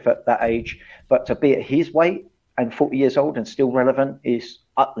effective at that age, but to be at his weight and 40 years old and still relevant is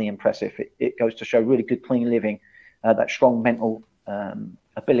utterly impressive. It goes to show really good, clean living, that strong mental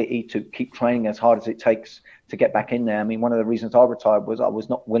ability to keep training as hard as it takes to get back in there. I mean, one of the reasons I retired was I was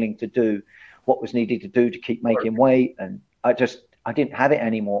not willing to do what was needed to do to keep making weight, and I didn't have it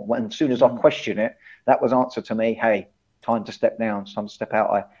anymore. When as soon as I questioned it, that was answer to me. Hey, time to step down, time to step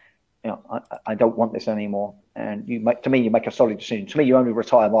out. I don't want this anymore. And you make a solid decision. To me, you only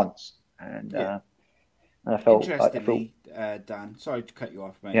retire once, and I felt. Interestingly, Dan, sorry to cut you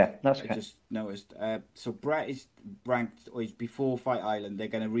off, mate. Yeah, that's okay. I just noticed. So Brett is ranked, or he's before Fight Island. They're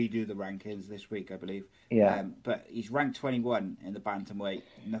going to redo the rankings this week, I believe. Yeah. But he's ranked 21 in the bantamweight.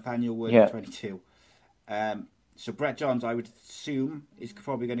 Nathaniel Wood is 22. So Brett Johns, I would assume, is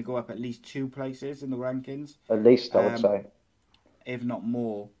probably going to go up at least 2 places in the rankings. At least, I would say. If not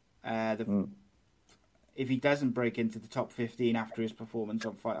more. If he doesn't break into the top 15 after his performance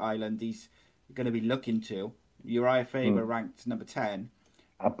on Fight Island, he's going to be looking to. Uriah Faber ranked number 10.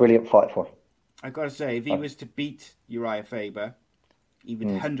 A brilliant fight for him. I've got to say, if he was to beat Uriah Faber, he would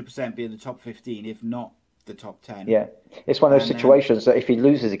 100% be in the top 15, if not the top 10. Yeah, it's one of those situations that if he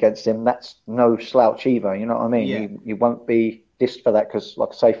loses against him, that's no slouch either. You know what I mean? Yeah. You won't be dissed for that, because, like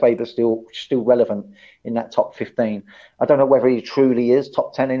I say, Faber's still relevant in that top 15. I don't know whether he truly is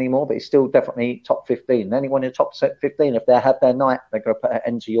top 10 anymore, but he's still definitely top 15. Anyone in the top 15, if they have their night, they're going to put an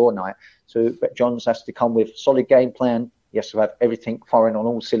end to your night. So Brett Johns has to come with solid game plan. He has to have everything firing on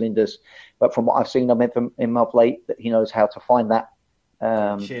all cylinders. But from what I've seen of him of late, that he knows how to find that.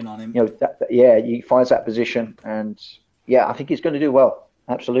 Chin on him. He finds that position, and I think he's going to do well.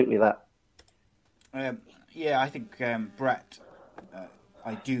 Absolutely that. I think Brett.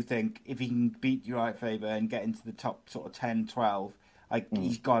 I do think if he can beat Uriah Faber and get into the top sort of 10, 12,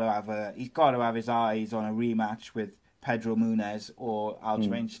 he's got to have his eyes on a rematch with Pedro Munez or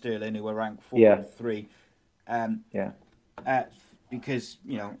Aljamain Sterling, who were ranked 4 and 3. Because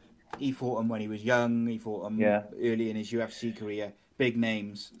he fought him when he was young. He fought him early in his UFC career. Big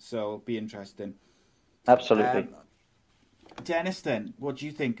names, so it'll be interesting. Absolutely. Denniston, what do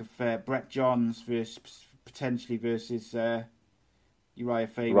you think of Brett Johns potentially versus Uriah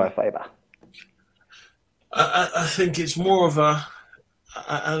Faber? I think it's more of a,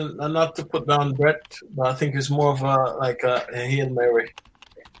 and not to put down Brett, but I think it's more of a Hail Mary.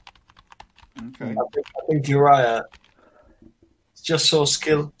 Okay. I think Uriah is just so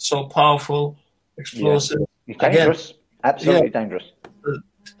skilled, so powerful, explosive. He's dangerous. Absolutely dangerous.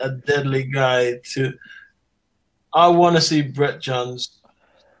 A deadly guy I want to see Brett Johns,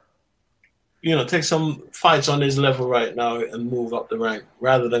 take some fights on his level right now and move up the rank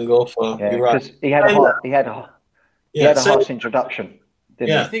rather than go for Uriah. He had a harsh introduction.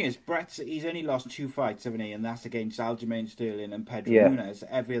 The thing is, he's only lost 2 fights, haven't he? And that's against Aljamain Sterling and Pedro Munez.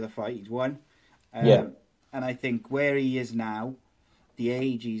 Every other fight he's won. And I think where he is now, the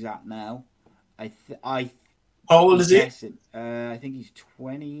age he's at now, how old is he? I think he's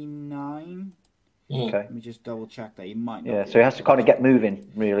 29. Okay. Let me just double check that. He might not. Yeah, so he has to kind of get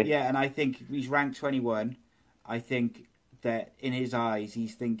moving, really. Yeah, and I think he's ranked 21. I think that in his eyes,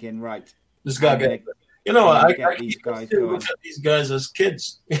 he's thinking, right, this guy I get these guys going. Look at these guys as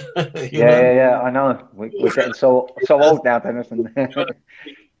kids. I know. We're getting so old now, Denniston.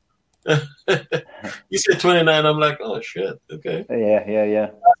 You said 29. I'm like, oh shit. Okay. Yeah.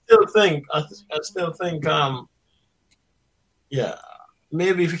 I still think.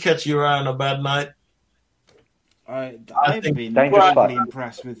 Maybe if you catch Uriah on a bad night. I've been really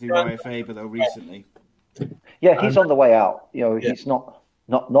impressed with Uriah Faber though recently. Yeah, he's on the way out. He's not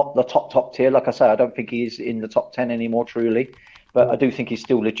the top tier. Like I say, I don't think he's in the top 10 anymore. Truly, But I do think he's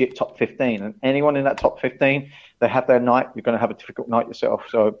still legit top 15. And anyone in that top 15, they have their night. You're going to have a difficult night yourself.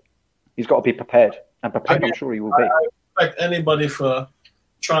 So he's got to be prepared. And prepared, I'm sure he will be. I respect anybody for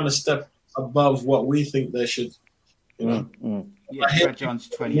trying to step above what we think they should. You know? Yeah, Brett John's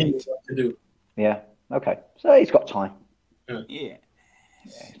 28. To do. Yeah. Okay. So he's got time. Yeah.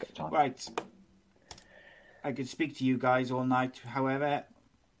 He's got time. Right. I could speak to you guys all night. However,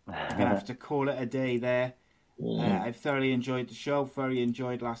 I'm going to have to call it a day there. I've thoroughly enjoyed the show. Thoroughly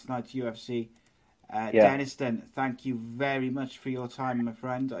enjoyed last night's UFC. Denniston, thank you very much for your time, my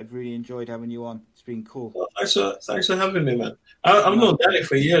friend. I've really enjoyed having you on. It's been cool. Well, thanks for having me, man. I've known Danny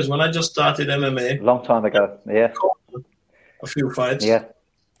for years. When I just started MMA, long time ago, a few fights,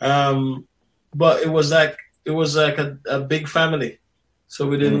 but it was like a big family, so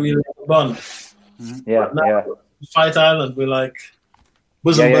we didn't really have a bond. Fight Island, we're like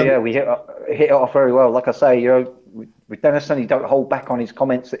bosom buddies. We hit it off very well. Like I say, you know, with Denniston, he don't hold back on his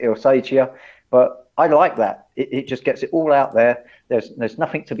comments that he'll say to you. But I like that. It just gets it all out there. There's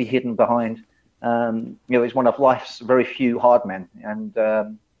nothing to be hidden behind. You know, he's one of life's very few hard men. And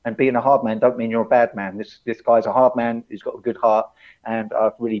being a hard man don't mean you're a bad man. This guy's a hard man. He's got a good heart. And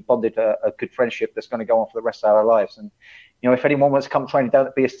I've really bonded a good friendship that's going to go on for the rest of our lives. And, you know, if anyone wants to come training down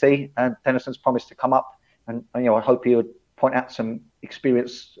at BST, and Denniston's promised to come up, and you know, I hope he would point out some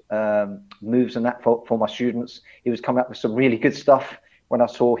experience moves and that for my students. He was coming up with some really good stuff when I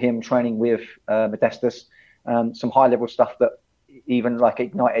saw him training with Modestus, some high-level stuff that even like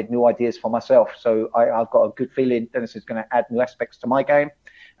ignited new ideas for myself. So I've got a good feeling Dennis is going to add new aspects to my game,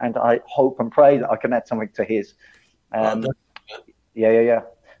 and I hope and pray that I can add something to his. So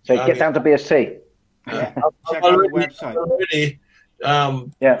get down to BST. Check out the website.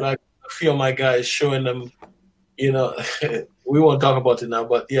 Like a few of my guys showing them, you know, we won't talk about it now,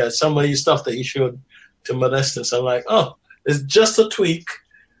 but yeah, some of the stuff that he showed to Modestus, I'm like, oh, it's just a tweak,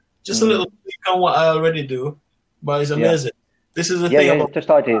 just a little tweak on what I already do, but it's amazing. This is the thing about just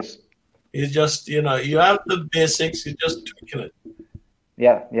ideas. It's just, you know, you have the basics, you're just tweaking it.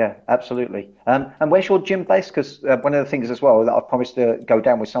 Yeah, absolutely. And where's your gym base? Because one of the things as well that I've promised to go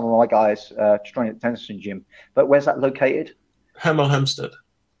down with some of my guys to train at Denniston Gym. But where's that located? Hemel Hempstead.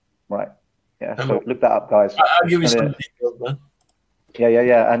 Right. Yeah. So look that up, guys. I'll give you some details, man.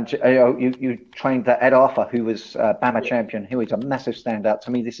 Yeah. And you trained Ed Arthur, who was BAMA champion. He was a massive standout. To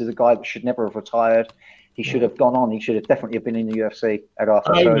me, this is a guy that should never have retired. He should have gone on. He should have definitely been in the UFC. Ed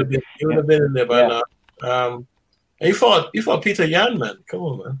Arthur. He would have been in there by now. He fought Peter Yan, man. Come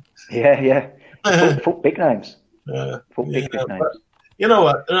on, man. Yeah. Fought big names. Fought big names. But you know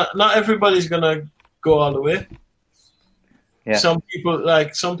what? Not everybody's gonna go all the way. Yeah. Some people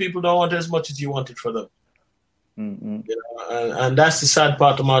don't want as much as you wanted for them. Mm-hmm. You know, and that's the sad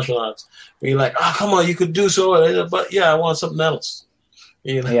part of martial arts. Where you're like, oh, come on, you could do so, but I want something else.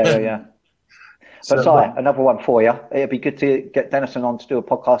 You know? Yeah. But sorry, another one for you. It'd be good to get Denniston on to do a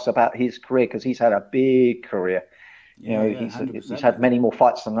podcast about his career, because he's had a big career. You know, he's had many more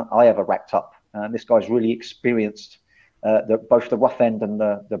fights than I ever racked up. This guy's really experienced both the rough end and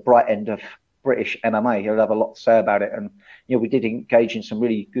the bright end of British MMA. He'll have a lot to say about it. And, you know, we did engage in some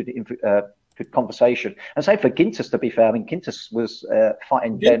really good conversation. And same for Gintis, to be fair. I mean, Gintis was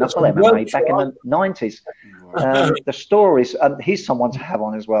fighting bare knuckle MMA back in the 90s. The stories, he's someone to have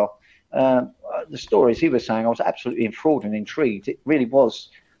on as well. The stories he was saying, I was absolutely enthralled and intrigued. It really was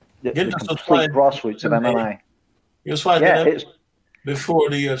the complete grassroots of MMA. He was fighting before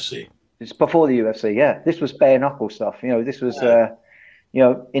the UFC. It's before the UFC, yeah. This was bare knuckle stuff. You know, this was,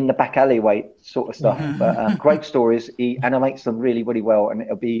 in the back alleyway sort of stuff. But great stories. He animates them really, really well, and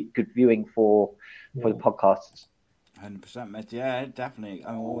it'll be good viewing for the podcasters. 100%, mate. Yeah, definitely.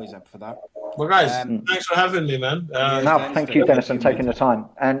 I'm always up for that. Well, guys, thanks for having me, man. Thank you, Denniston, taking the time.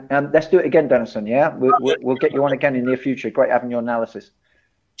 And let's do it again, Denniston, yeah? We'll get you on again in the near future. Great having your analysis.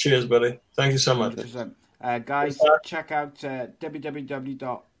 Cheers, buddy. Thank you so much. 100%. Guys, check out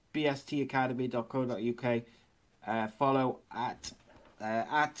www.bstacademy.co.uk. Follow at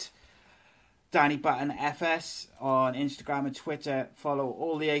Danny Batten FS on Instagram and Twitter. Follow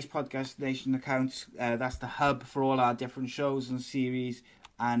all the Ace Podcast Nation accounts. That's the hub for all our different shows and series.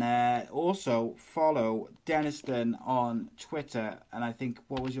 And also follow Denniston on Twitter. And I think,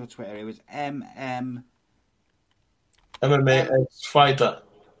 what was your Twitter? It was MMA X Fighter.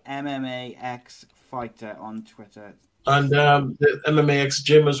 MMA X Fighter on Twitter. And the MMA X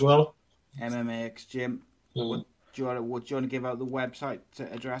Gym as well. MMA X Gym. Do you want to give out the website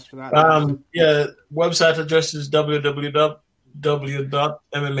address for that? Website address is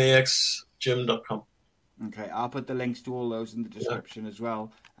www.mmaxgym.com. Okay, I'll put the links to all those in the description as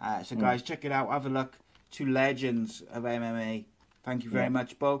well. So guys, check it out. Have a look. Two legends of MMA Thank you very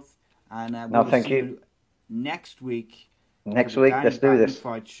much, both. And no, we'll thank see you. Next week. Next week, let's do this.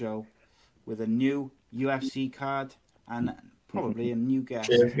 Fight show with a new UFC card and probably a new guest.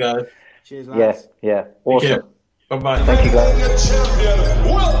 Cheers, guys. Cheers, lads. Yeah. Awesome. Bye-bye. Thank you, guys. Champion,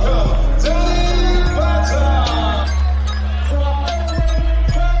 welcome, Danny Batten.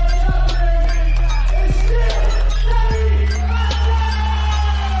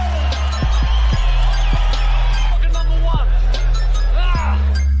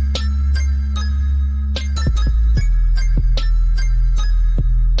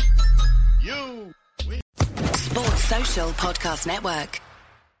 Sports Social Podcast Network.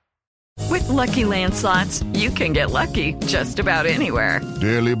 With Lucky Land Slots, you can get lucky just about anywhere.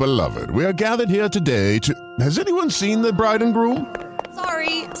 Dearly beloved, we are gathered here today to... Has anyone seen the bride and groom?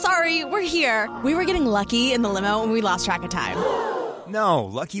 Sorry, we're here. We were getting lucky in the limo and we lost track of time. No,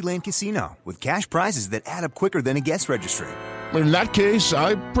 Lucky Land Casino, with cash prizes that add up quicker than a guest registry. In that case,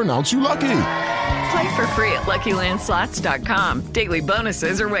 I pronounce you lucky. Play for free at LuckyLandSlots.com. Daily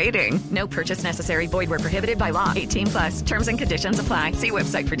bonuses are waiting. No purchase necessary. Void where prohibited by law. 18+. Terms and conditions apply. See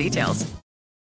website for details.